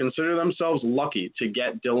 Great. Consider themselves lucky to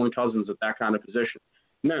get Dylan Cozens at that kind of position.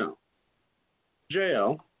 Now,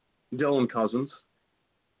 JL, Dylan Cozens,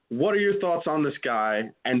 what are your thoughts on this guy,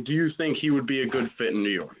 and do you think he would be a good fit in New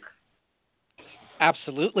York?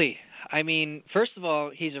 Absolutely. I mean, first of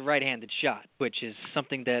all, he's a right-handed shot, which is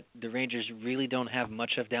something that the Rangers really don't have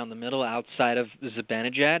much of down the middle outside of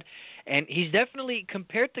Zibanejad. And he's definitely,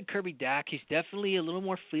 compared to Kirby Dach, he's definitely a little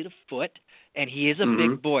more fleet of foot, and he is a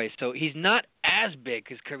big boy. So he's not as big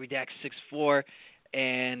because Kirby Dach's 6'4",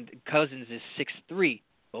 and Cozens is 6'3".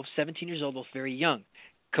 Both 17 years old, both very young.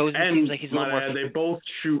 Cozens seems like he's a little more... They both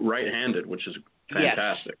shoot right-handed, which is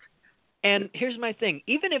fantastic. Yes. And here's my thing.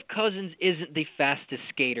 Even if Cozens isn't the fastest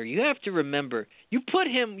skater, you have to remember, you put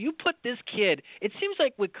this kid, it seems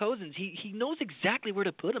like with Cozens, he knows exactly where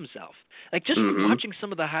to put himself. Like just from watching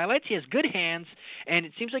some of the highlights, he has good hands, and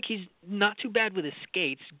it seems like he's not too bad with his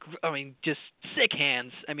skates. I mean, just sick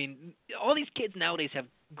hands. I mean, all these kids nowadays have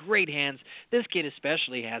great hands. This kid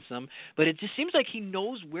especially has them, but it just seems like he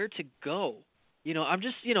knows where to go. I'm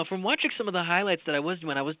just, from watching some of the highlights that I was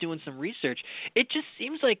when I was doing some research, it just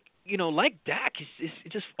seems like, like Dach, it's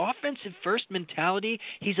just offensive first mentality.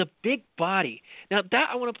 He's a big body. Now that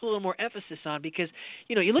I want to put a little more emphasis on because,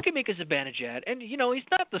 you look at Mika Zibanejad, and, he's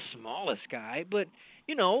not the smallest guy, but,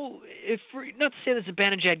 if not to say that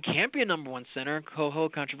Zibanejad can't be a number one center,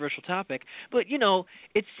 controversial topic, but,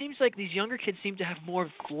 it seems like these younger kids seem to have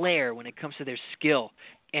more flair when it comes to their skill.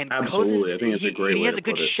 And absolutely, Cozens, I think it's a great way to put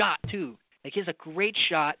it. He has a good shot, too. Like, he has a great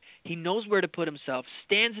shot. He knows where to put himself,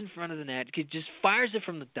 stands in front of the net, just fires it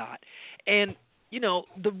from the dot. And,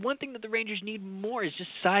 the one thing that the Rangers need more is just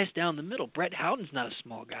size down the middle. Brett Howden's not a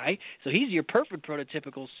small guy, so he's your perfect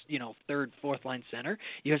prototypical, third, fourth line center.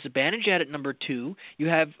 You have Zibanejad at number 2. You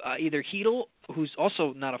have either Hedl, who's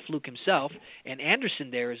also not a fluke himself, and Anderson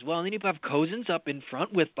there as well. And then you have Cozens up in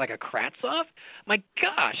front with, like, a Kravtsov. My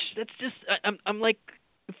gosh, that's just – I'm like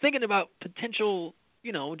thinking about potential,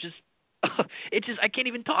 just – it's just I can't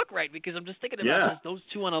even talk right because I'm just thinking about those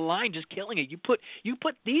two on a line just killing it. You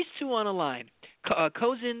put these two on a line,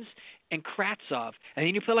 Cozens and Kravtsov, and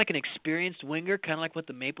then you put like an experienced winger, kind of like what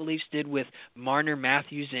the Maple Leafs did with Marner,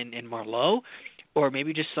 Matthews, and Marleau, or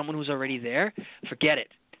maybe just someone who's already there. Forget it.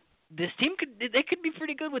 this team could be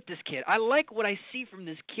pretty good with this kid. I like what I see from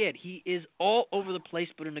this kid. He is all over the place,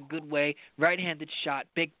 but in a good way. Right-handed shot,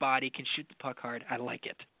 big body, can shoot the puck hard. I like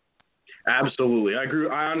it. Absolutely. I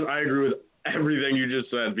agree with everything you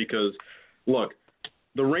just said because, look,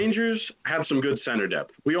 the Rangers have some good center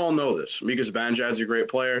depth. We all know this. Mika Zibanejad's a great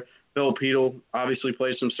player. Bill Peedle obviously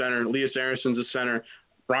plays some center. Elias Aaronson's a center.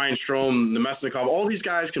 Brian Strome, Nemesnikov, all these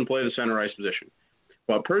guys can play the center ice position.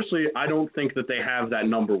 But personally, I don't think that they have that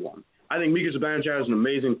number one. I think Mika Zibanejad is an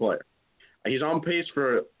amazing player. He's on pace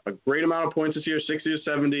for a great amount of points this year, 60 to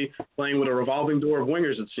 70, playing with a revolving door of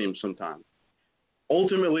wingers, it seems sometimes.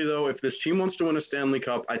 Ultimately, though, if this team wants to win a Stanley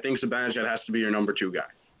Cup, I think Zibanejad has to be your number two guy.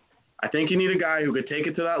 I think you need a guy who could take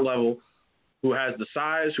it to that level, who has the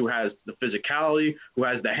size, who has the physicality, who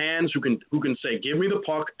has the hands, who can say, give me the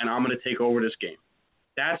puck, and I'm going to take over this game.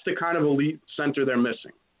 That's the kind of elite center they're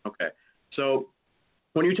missing. Okay, so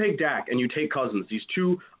when you take Dak and you take Cousins, these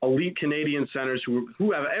two elite Canadian centers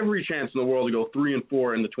who have every chance in the world to go 3 and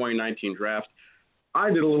 4 in the 2019 draft, I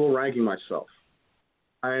did a little ranking myself.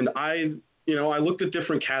 And I looked at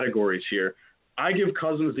different categories here. I give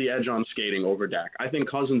Cousins the edge on skating over Dak. I think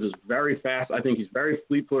Cousins is very fast. I think he's very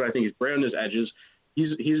fleet-footed. I think he's great on his edges.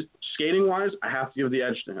 He's skating-wise, I have to give the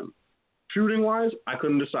edge to him. Shooting-wise, I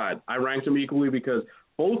couldn't decide. I ranked them equally because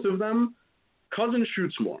both of them, Cousins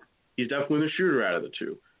shoots more. He's definitely the shooter out of the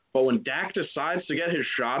two. But when Dak decides to get his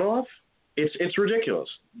shot off, it's ridiculous.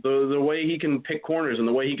 The way he can pick corners and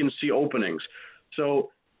the way he can see openings.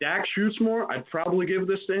 So Dak shoots more. I'd probably give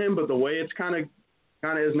this to him, but the way it's kind of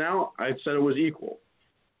is now, I said it was equal.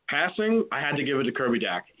 Passing, I had to give it to Kirby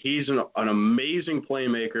Dak. He's an amazing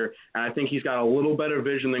playmaker, and I think he's got a little better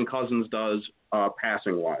vision than Cousins does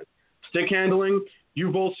passing-wise. Stick handling,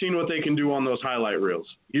 you've both seen what they can do on those highlight reels.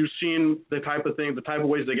 You've seen the type of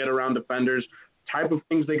ways they get around defenders, type of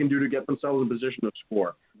things they can do to get themselves in position to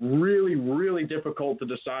score. Really, really difficult to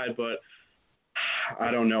decide, but I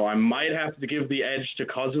don't know. I might have to give the edge to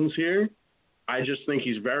Cousins here. I just think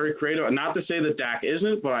he's very creative. Not to say that Dak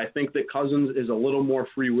isn't, but I think that Cousins is a little more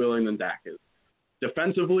freewheeling than Dak is.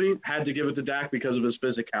 Defensively, had to give it to Dak because of his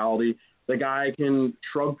physicality. The guy can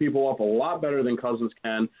shrug people up a lot better than Cousins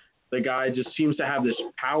can. The guy just seems to have this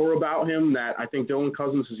power about him that I think Dylan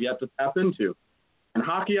Cousins has yet to tap into. And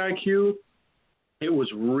hockey IQ, it was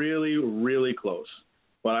really, really close.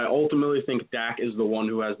 But I ultimately think Dak is the one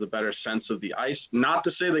who has the better sense of the ice. Not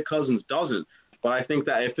to say that Cousins doesn't, but I think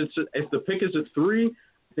that if the pick is at 3,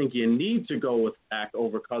 I think you need to go with Dak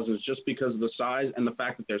over Cousins just because of the size and the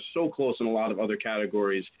fact that they're so close in a lot of other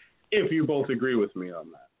categories, if you both agree with me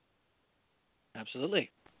on that. Absolutely.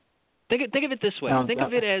 Think of it this way. Think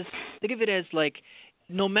of it as like,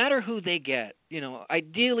 no matter who they get,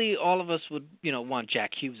 ideally all of us would, want Jack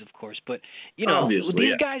Hughes, of course, but obviously,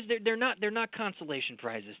 these guys, they're not consolation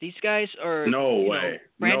prizes. These guys are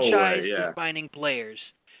franchise-defining players.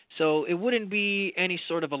 So it wouldn't be any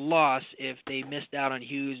sort of a loss if they missed out on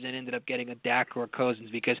Hughes and ended up getting a Dak or a Cousins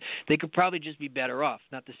because they could probably just be better off.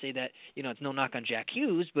 Not to say that, it's no knock on Jack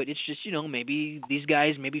Hughes, but it's just, maybe these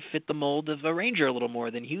guys fit the mold of a Ranger a little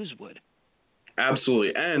more than Hughes would.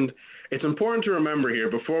 Absolutely. And it's important to remember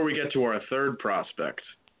here before we get to our third prospect,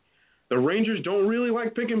 the Rangers don't really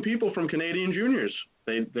like picking people from Canadian juniors.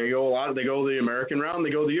 They go a lot. They go the American route and they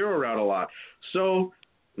go the Euro route a lot. So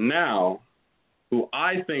now, who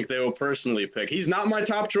I think they will personally pick. He's not my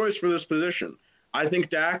top choice for this position. I think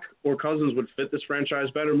Dak or Cousins would fit this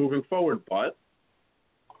franchise better moving forward, but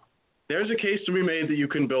there's a case to be made that you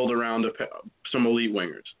can build around some elite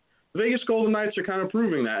wingers. The Vegas Golden Knights are kind of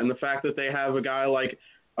proving that in the fact that they have a guy like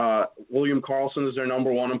William Karlsson as their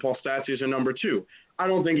number 1 and Paul Stastny as their number 2. I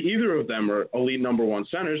don't think either of them are elite number 1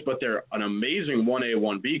 centers, but they're an amazing 1A,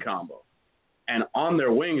 1B combo. And on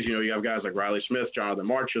their wings, you have guys like Riley Smith, Jonathan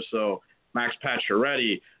Marchessault, Max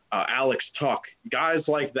Pacioretty, Alex Tuch, guys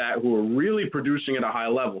like that who are really producing at a high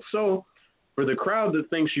level. So for the crowd that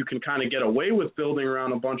thinks you can kind of get away with building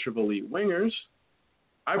around a bunch of elite wingers,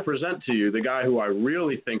 I present to you the guy who I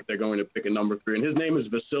really think they're going to pick at number 3, and his name is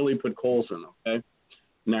Vasily Podkolzin, okay?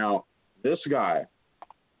 Now, this guy,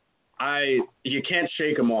 you can't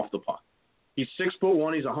shake him off the puck. He's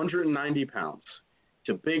 6'1", he's 190 pounds.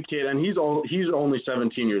 He's a big kid, and he's only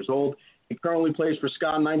 17 years old. He currently plays for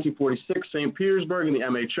SKA 1946 St. Petersburg in the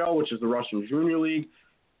MHL, which is the Russian Junior League.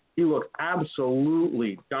 He looked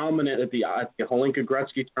absolutely dominant at the Hlinka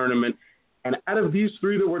Gretzky tournament. And out of these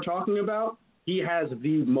 3 that we're talking about, he has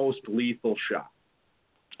the most lethal shot.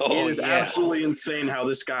 It is absolutely insane how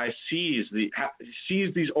this guy sees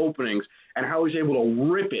these openings and how he's able to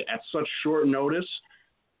rip it at such short notice.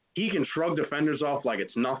 He can shrug defenders off like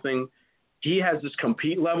it's nothing. He has this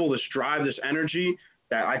compete level, this drive, this energy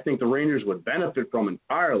that I think the Rangers would benefit from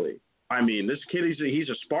entirely. I mean, this kid, he's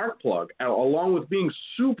a spark plug, along with being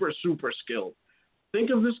super, super skilled. Think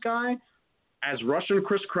of this guy as Russian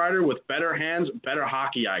Chris Kreider with better hands, better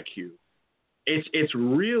hockey IQ. It's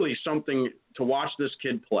really something to watch this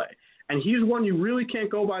kid play. And he's one you really can't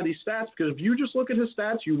go by these stats, because if you just look at his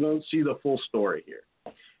stats, you won't see the full story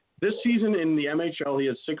here. This season in the MHL, he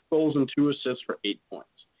has 6 goals and 2 assists for 8 points.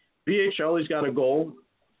 VHL, he's got a goal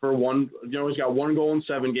for one. He's got 1 goal in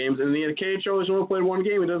 7 games. And in the KHL, he's only played 1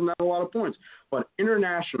 game. He doesn't have a lot of points. But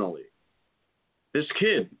internationally, this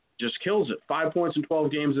kid just kills it. 5 points in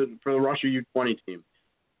 12 games for the Russia U20 team.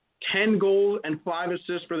 10 goals and 5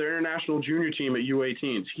 assists for their international junior team at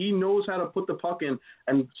U18s. He knows how to put the puck in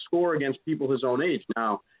and score against people his own age.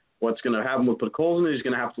 Now, what's going to happen with Podkolzin is he's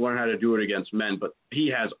going to have to learn how to do it against men, but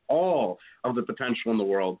he has all of the potential in the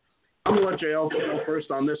world. I'm going to let JL go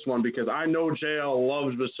first on this one, because I know JL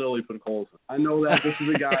loves Vasily Podkolzin. I know that this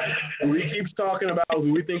is a guy who he keeps talking about,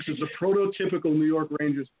 who he thinks is a prototypical New York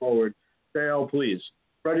Rangers forward. JL, please,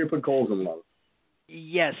 spread your Podkolzin love.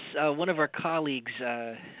 Yes, one of our colleagues,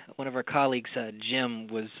 Jim,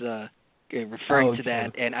 was referring to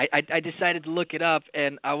that, and I decided to look it up,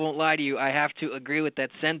 and I won't lie to you, I have to agree with that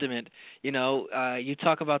sentiment. You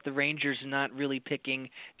talk about the Rangers not really picking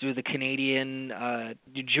through the Canadian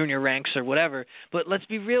junior ranks or whatever, but let's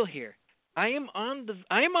be real here. I am on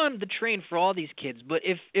the train for all these kids, but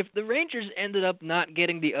if the Rangers ended up not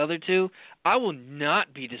getting the other two, I will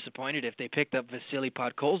not be disappointed if they picked up Vasily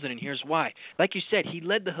Podkolzin, and here's why. Like you said, he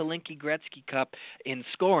led the Hlinka-Gretzky Cup in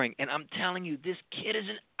scoring, and I'm telling you, this kid is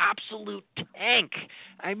an absolute tank.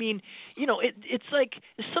 I mean, it's like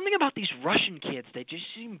there's something about these Russian kids. They just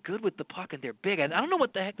seem good with the puck, and they're big. I don't know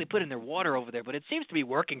what the heck they put in their water over there, but it seems to be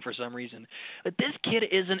working for some reason. But this kid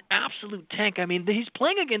is an absolute tank. I mean, he's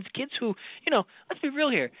playing against kids who, let's be real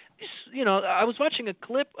here. I was watching a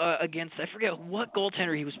clip against, I forget what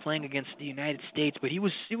goaltender he was playing against the United States, but he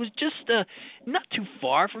was just not too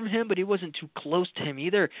far from him, but he wasn't too close to him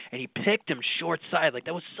either, and he picked him short side. Like,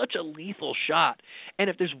 that was such a lethal shot. And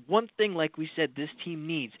if there's one thing, like we said, this team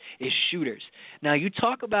needs is shooters. Now, you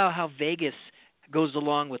talk about how Vegas goes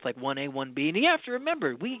along with like 1A, 1B, and you have to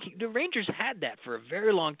remember, the Rangers had that for a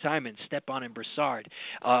very long time in Stepan and Brassard,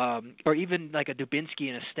 or even like a Dubinsky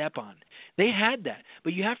and a Stepan. They had that,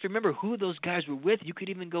 but you have to remember who those guys were with. You could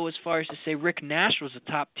even go as far as to say Rick Nash was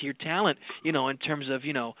a top-tier talent, in terms of,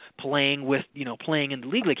 playing in the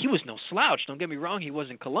league. Like, he was no slouch. Don't get me wrong, he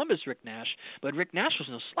wasn't Columbus Rick Nash, but Rick Nash was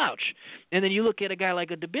no slouch. And then you look at a guy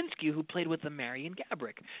like a Dubinsky who played with a Marian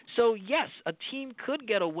Gaborik. So, yes, a team could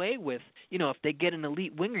get away with, if they get an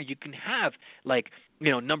elite winger, you can have, like,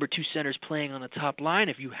 number 2 centers playing on the top line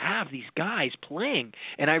if you have these guys playing.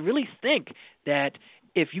 And I really think that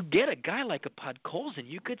if you get a guy like a Podkolzin,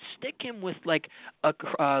 you could stick him with like a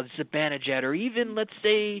Zibanejad, or even, let's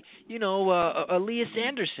say, Elias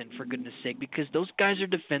Anderson, for goodness sake, because those guys are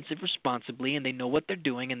defensive responsibly and they know what they're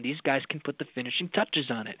doing, and these guys can put the finishing touches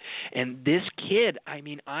on it. And this kid, I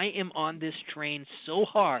mean, I am on this train so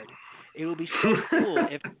hard. It would be so cool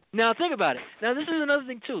if – now, think about it. Now, this is another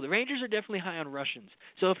thing, too. The Rangers are definitely high on Russians.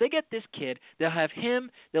 So if they get this kid, they'll have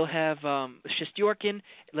him, they'll have Shestyorkin,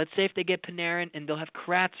 let's say if they get Panarin, and they'll have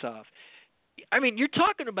Kravtsov. I mean, you're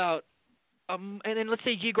talking about and then let's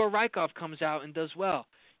say Yegor Rykov comes out and does well.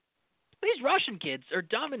 These Russian kids are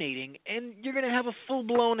dominating, and you're going to have a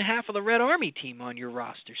full-blown half of the Red Army team on your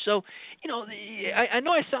roster. So, I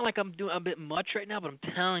know I sound like I'm doing a bit much right now, but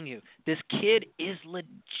I'm telling you, this kid is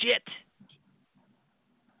legit.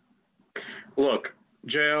 Look,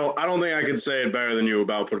 JL, I don't think I can say it better than you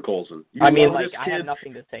about Podkolzin. I have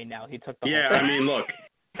nothing to say now. He took the whole thing. I mean, look,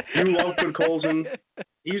 you love Podkolzin.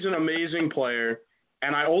 He's an amazing player,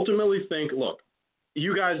 and I ultimately think, look,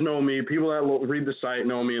 you guys know me. People that read the site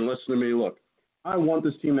know me and listen to me. Look, I want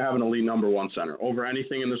this team to have an elite number 1 center over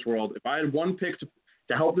anything in this world. If I had one pick to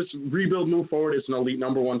help this rebuild move forward, it's an elite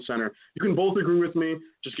number 1 center. You can both agree with me.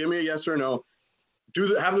 Just give me a yes or no.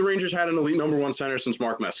 Have the Rangers had an elite number 1 center since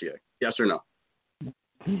Mark Messier? Yes or no?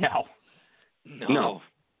 No.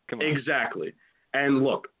 Come on. Exactly. And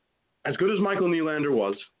look, as good as Michael Nylander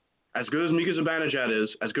was, as good as Mika Zibanejad is,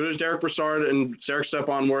 as good as Derek Brassard and Derek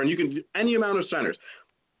Stepan were, and you can any amount of centers.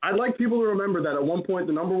 I'd like people to remember that at one point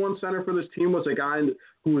the number 1 center for this team was a guy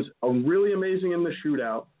who was really amazing in the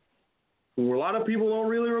shootout, who a lot of people don't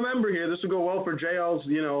really remember here. This will go well for JL's,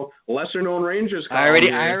 lesser-known Rangers. I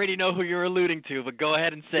already know who you're alluding to, but go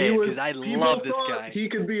ahead and say it, because I love this guy. He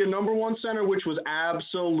could be a number 1 center, which was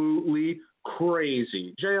absolutely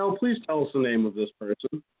crazy. JL, please tell us the name of this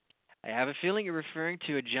person. I have a feeling you're referring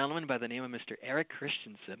to a gentleman by the name of Mr. Eric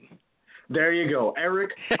Christensen. There you go,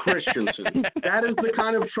 Eric Christensen. That is the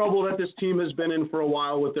kind of trouble that this team has been in for a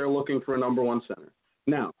while with their looking for a number one center.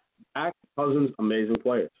 Now, Dak, Cousins, amazing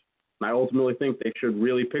players. And I ultimately think they should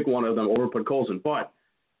really pick one of them over Podkolzin. But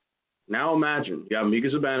now imagine you have Mika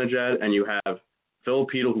Zibanejad and you have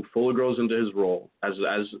Filipino, who fully grows into his role as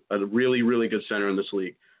a really, really good center in this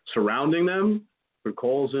league. Surrounding them,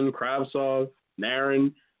 Podkolzin, Kravtsov,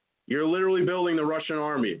 Narin, you're literally building the Russian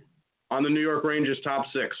army on the New York Rangers top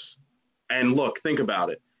six. And look, think about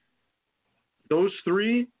it. Those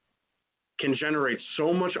three can generate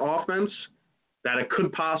so much offense that it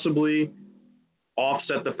could possibly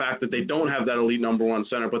offset the fact that they don't have that elite number one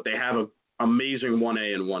center, but they have an amazing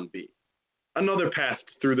 1A and 1B. Another path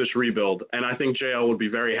through this rebuild, and I think JL would be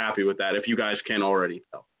very happy with that if you guys can already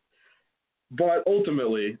tell. But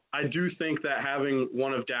ultimately, I do think that having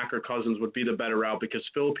one of Dak or Cousins would be the better route because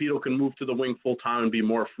Filipino can move to the wing full-time and be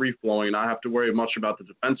more free-flowing and not have to worry much about the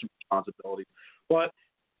defensive responsibilities. But,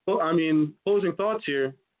 I mean, closing thoughts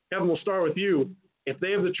here. Kevin, we'll start with you. If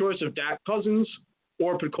they have the choice of Dak Cousins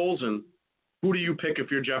or Podkolzin, who do you pick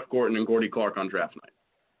if you're Jeff Gorton and Gordy Clark on draft night?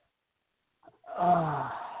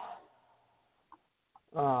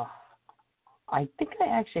 I think I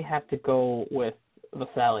actually have to go with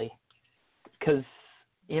Vasily. Because,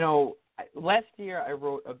 you know, last year I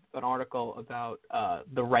wrote an article about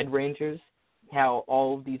the Red Rangers, how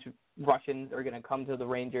all of these Russians are going to come to the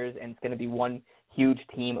Rangers and it's going to be one huge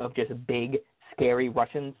team of just big, scary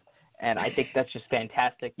Russians. And I think that's just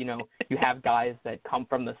fantastic. You know, you have guys that come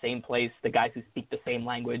from the same place, the guys who speak the same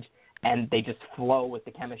language, and they just flow with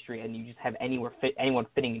the chemistry, and you just have anyone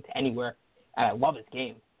fitting into anywhere. And I love his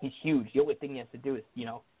game. He's huge. The only thing he has to do is, you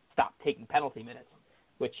know, stop taking penalty minutes.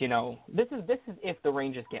 Which, you know, this is if the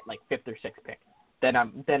Rangers get like 5th or 6th pick,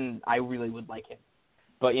 then I really would like him.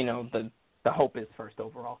 But you know, the hope is first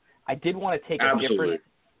overall. I did want to take a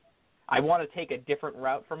different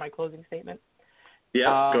route for my closing statement.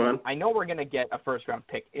 Yeah, go ahead. I know we're going to get a first round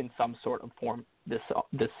pick in some sort of form this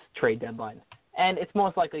trade deadline, and it's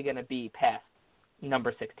most likely going to be past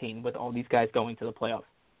number 16 with all these guys going to the playoffs.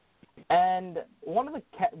 And one of the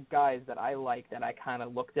guys that I like that I kind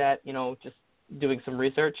of looked at, you know, just doing some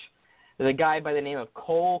research, is a guy by the name of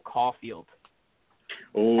Cole Caulfield.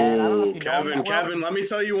 Oh, Kevin, let me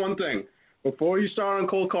tell you one thing. Before you start on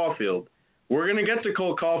Cole Caulfield, we're going to get to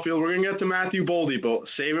Cole Caulfield. We're going to get to Matthew Boldy, but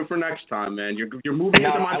save it for next time, man. You're moving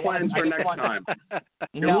into my plans for next time.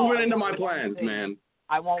 You're moving into my plans, man.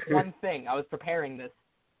 I want one thing. I was preparing this.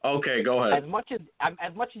 Okay, go ahead. As much as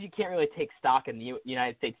you can't really take stock in the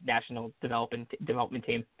United States National Development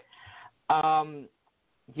Team,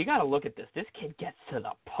 you got to look at this. This kid gets to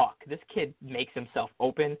the puck. This kid makes himself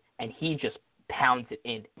open, and he just pounds it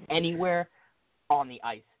in anywhere on the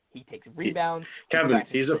ice. He takes rebounds. Kevin,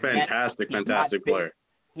 he's a fantastic player.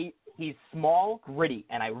 He's small, gritty,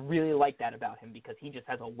 and I really like that about him because he just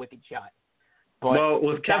has a wicked shot. But well,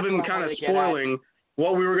 with Kevin kind of spoiling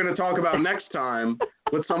what we were going to talk about next time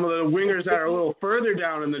with some of the wingers that are a little further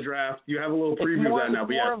down in the draft, you have a little preview of that now.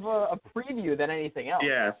 It's more of a preview than anything else.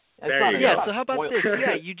 Yeah. There you go. Yeah, so how about this?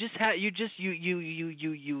 Yeah, you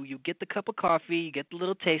get the cup of coffee, you get the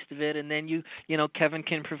little taste of it, and then you know, Kevin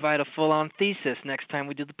can provide a full-on thesis next time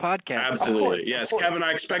we do the podcast. Absolutely. Yes, Kevin,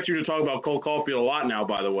 I expect you to talk about Cole Caulfield a lot now,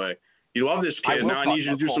 by the way. You love this kid. Now I need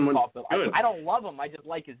you to do some good. I don't love him. I just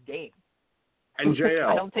like his game. And JL,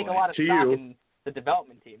 I don't take a lot of stock in the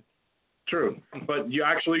development team. True, but you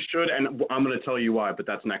actually should, and I'm going to tell you why, but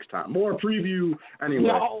that's next time. More preview anyway.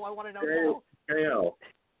 No, I want to know now. JL.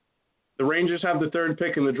 The Rangers have the 3rd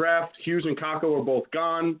pick in the draft. Hughes and Kakko are both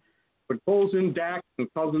gone. But Colson, Dak, and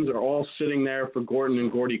Cousins are all sitting there for Gordon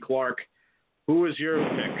and Gordy Clark. Who is your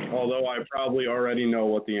pick? Although I probably already know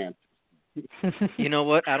what the answer is. You know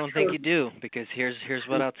what? I don't think you do, because here's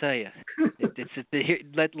what I'll tell you.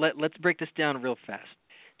 Let's break this down real fast.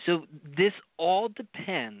 So this all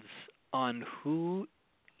depends on who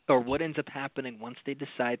or what ends up happening once they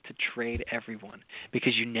decide to trade everyone,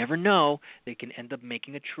 because you never know, they can end up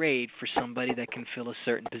making a trade for somebody that can fill a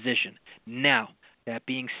certain position. Now, that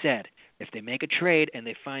being said, if they make a trade and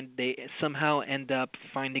they somehow end up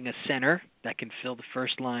finding a center that can fill the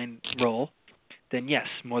first line role, then yes,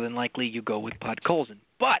 more than likely you go with Podkolzin.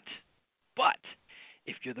 But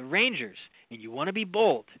if you're the Rangers and you want to be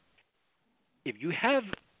bold, if you have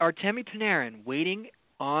Artemi Panarin waiting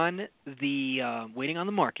on the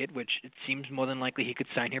market, which it seems more than likely he could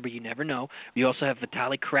sign here, but you never know. You also have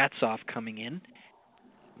Vitaly Kravtsov coming in.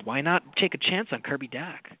 Why not take a chance on Kirby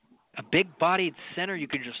Dach? A big-bodied center you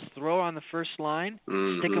could just throw on the first line,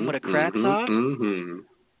 stick him with a Kravtsov.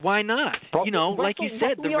 Why not? But, like you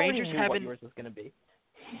said, the Rangers haven't. What yours was going to be.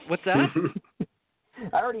 What's that?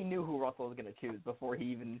 I already knew who Russell was going to choose before he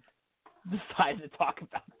even decided to talk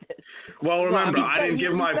about this. Well, remember, I didn't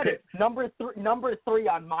give my pick. Number 3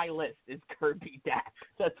 on my list is Kirby Dak.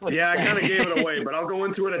 That's what. Yeah, I kind of gave it away, but I'll go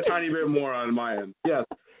into it a tiny bit more on my end. Yes.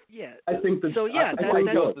 Yeah. I think that. So yeah,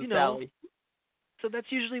 that's you know. So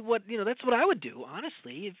that's usually what that's what I would do,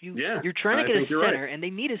 honestly. If you're trying to get a center and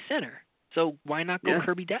they need a center, so why not go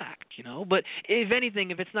Kirby Dak? You know, but if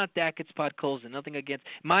anything, if it's not Dak, it's Podkolzin. Nothing against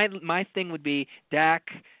my thing would be Dak,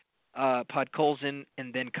 Podkolzin,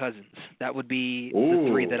 and then Cousins. That would be the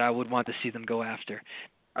 3 that I would want to see them go after.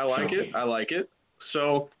 I like it.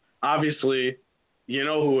 So obviously, you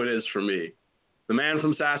know who it is for me. The man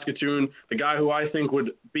from Saskatoon, the guy who I think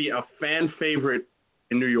would be a fan favorite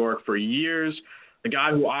in New York for years. The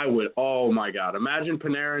guy who I would, oh my God, imagine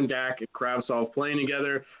Panarin and Dak and Kravtsov playing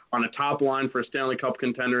together on a top line for a Stanley Cup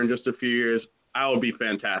contender in just a few years. That would be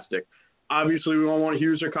fantastic. Obviously, we don't want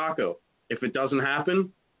Hughes or Kakko. If it doesn't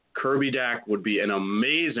happen, Kirby Dak would be an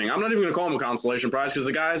amazing, I'm not even going to call him a consolation prize because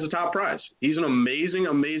the guy is a top prize. He's an amazing,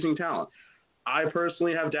 amazing talent. I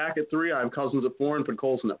personally have Dak at 3. I have Cousins at 4 and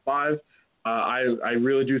Podkolzin at 5. I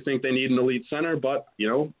really do think they need an elite center, but, you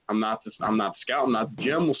know, I'm not the scout, I'm not the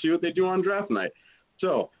GM. We'll see what they do on draft night.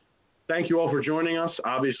 So thank you all for joining us.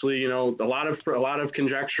 Obviously, you know, a lot of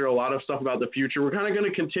conjecture, a lot of stuff about the future. We're kind of going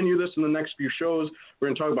to continue this in the next few shows. We're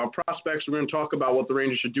going to talk about prospects. We're going to talk about what the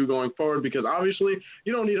Rangers should do going forward because obviously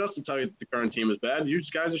you don't need us to tell you that the current team is bad. You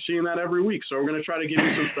guys are seeing that every week. So we're going to try to give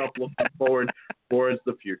you some stuff looking forward towards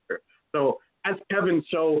the future. So as Kevin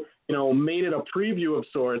made it a preview of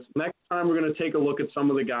sorts, next time we're going to take a look at some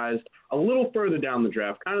of the guys a little further down the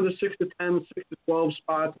draft, kind of the 6 to 10, 6 to 12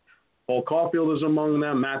 spots. Paul Caulfield is among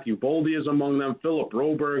them. Matthew Boldy is among them. Philip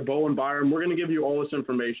Broberg, Bowen Byram. We're going to give you all this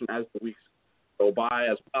information as the weeks go by,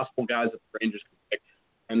 as possible guys that the Rangers can pick,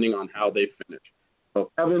 depending on how they finish.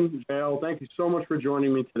 So, Evan, JL, thank you so much for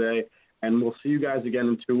joining me today, and we'll see you guys again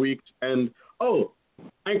in 2 weeks. And,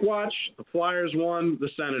 Tank Watch, the Flyers won, the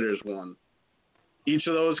Senators won. Each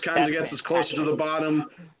of those kind of gets us closer to the bottom,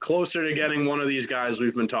 closer to getting one of these guys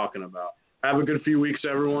we've been talking about. Have a good few weeks,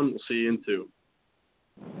 everyone. We'll see you in 2.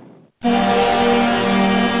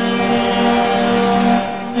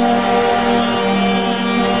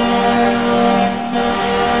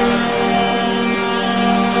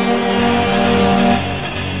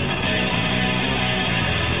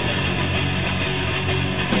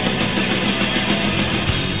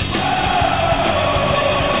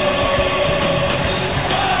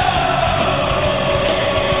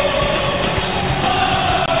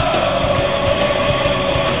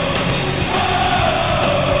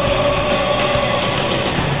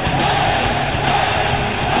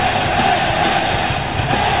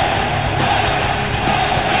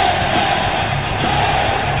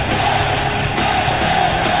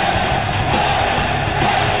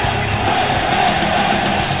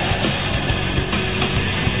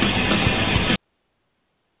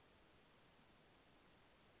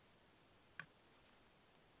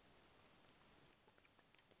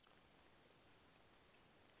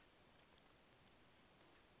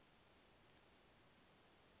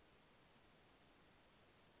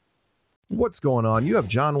 What's going on? You have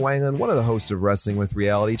John Wangland, one of the hosts of Wrestling with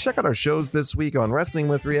Reality. Check out our shows this week on Wrestling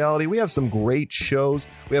with Reality. We have some great shows.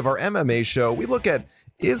 We have our MMA show. We look at,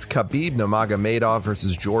 is Khabib Nurmagomedov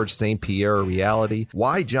versus George St. Pierre a reality?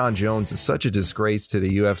 Why John Jones is such a disgrace to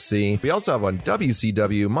the UFC. We also have on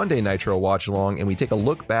WCW Monday Nitro Watch Along, and we take a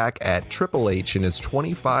look back at Triple H in his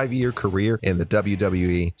 25-year career in the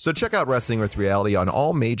WWE. So check out Wrestling with Reality on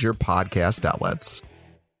all major podcast outlets.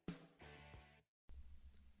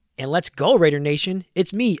 And let's go, Raider Nation.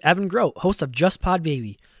 It's me, Evan Grote, host of Just Pod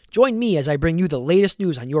Baby. Join me as I bring you the latest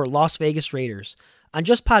news on your Las Vegas Raiders. On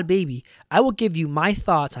Just Pod Baby, I will give you my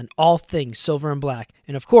thoughts on all things silver and black.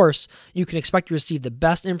 And of course, you can expect to receive the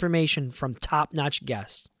best information from top-notch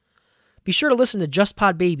guests. Be sure to listen to Just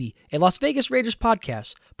Pod Baby, a Las Vegas Raiders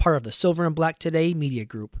podcast, part of the Silver and Black Today Media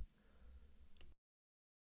Group.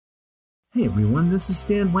 Hey everyone, this is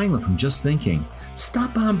Stan Wangler from Just Thinking.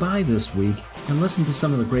 Stop on by this week and listen to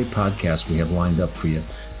some of the great podcasts we have lined up for you.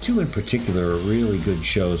 2 in particular are really good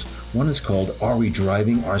shows. One is called Are We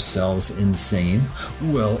Driving Ourselves Insane?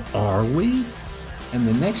 Well, are we? And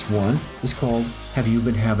the next one is called Have You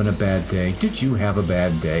Been Having a Bad Day? Did you have a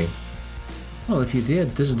bad day? Well, if you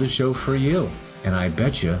did, this is the show for you. And I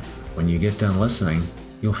bet you, when you get done listening,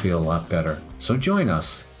 you'll feel a lot better. So join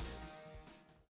us.